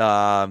rambling.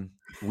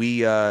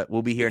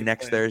 We'll be here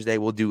next Thursday.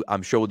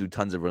 I'm sure we'll do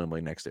tons of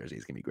rambling next Thursday.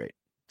 It's gonna be great.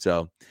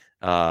 So,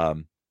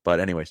 but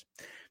anyways,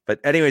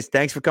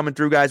 thanks for coming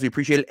through, guys. We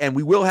appreciate it. And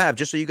we will have,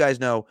 just so you guys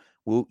know,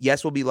 we'll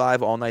be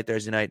live all night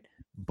Thursday night,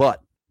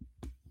 but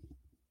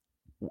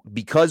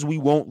because we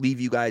won't leave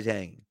you guys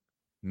hanging,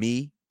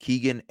 me,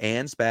 Keegan,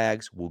 and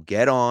Spags will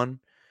get on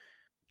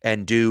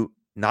and do,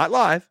 not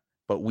live,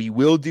 but we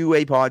will do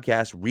a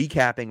podcast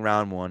recapping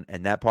round one,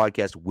 and that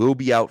podcast will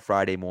be out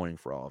Friday morning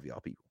for all of y'all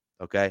people.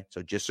 Okay,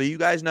 so just so you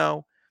guys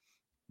know,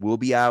 we'll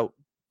be out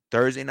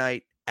Thursday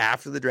night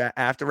after the draft,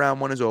 after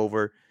round one is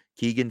over.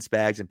 Keegan,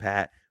 Spags, and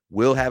Pat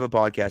will have a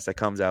podcast that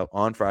comes out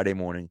on Friday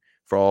morning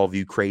for all of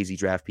you crazy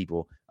draft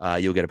people.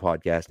 You'll get a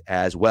podcast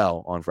as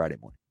well on Friday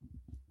morning.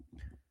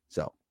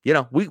 So,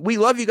 we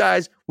love you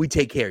guys. We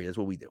take care of you. That's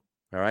what we do.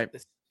 All right.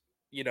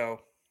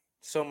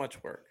 So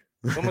much work.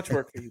 So much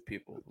work for you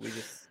people.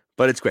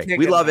 But it's great.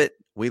 We love it.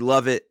 We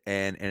love it.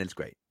 And it's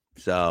great.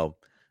 So,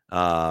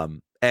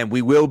 and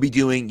we will be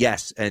doing,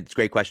 yes, and it's a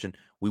great question.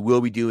 We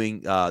will be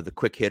doing the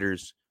quick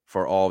hitters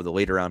for all of the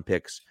later round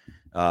picks.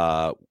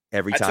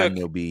 Every time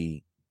there'll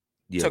be.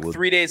 Yeah, took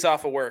 3 days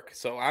off of work,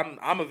 so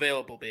I'm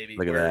available, baby.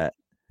 Look at that.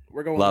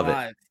 We're going Love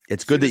live.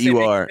 It's good that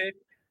you are.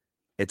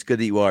 It's good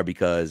that you are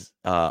because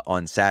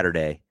on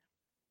Saturday,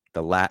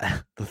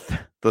 the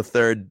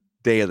third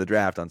day of the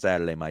draft on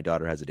Saturday, my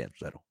daughter has a dance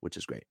recital, which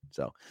is great.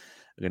 So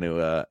I'm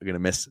gonna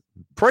miss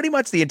pretty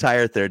much the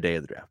entire third day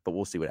of the draft, but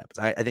we'll see what happens.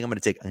 I think I'm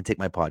gonna take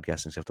my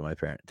podcast and stuff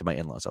to my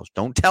in-laws' house.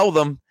 Don't tell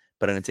them,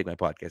 but I'm gonna take my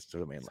podcast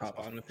to my in-laws'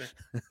 house. On with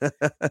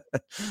me.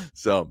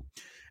 So,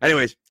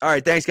 anyways, all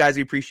right, thanks guys,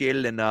 we appreciate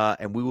it,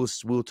 and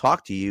we'll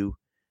talk to you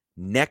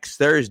next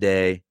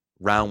Thursday,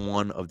 round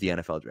one of the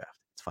NFL draft.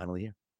 It's finally here.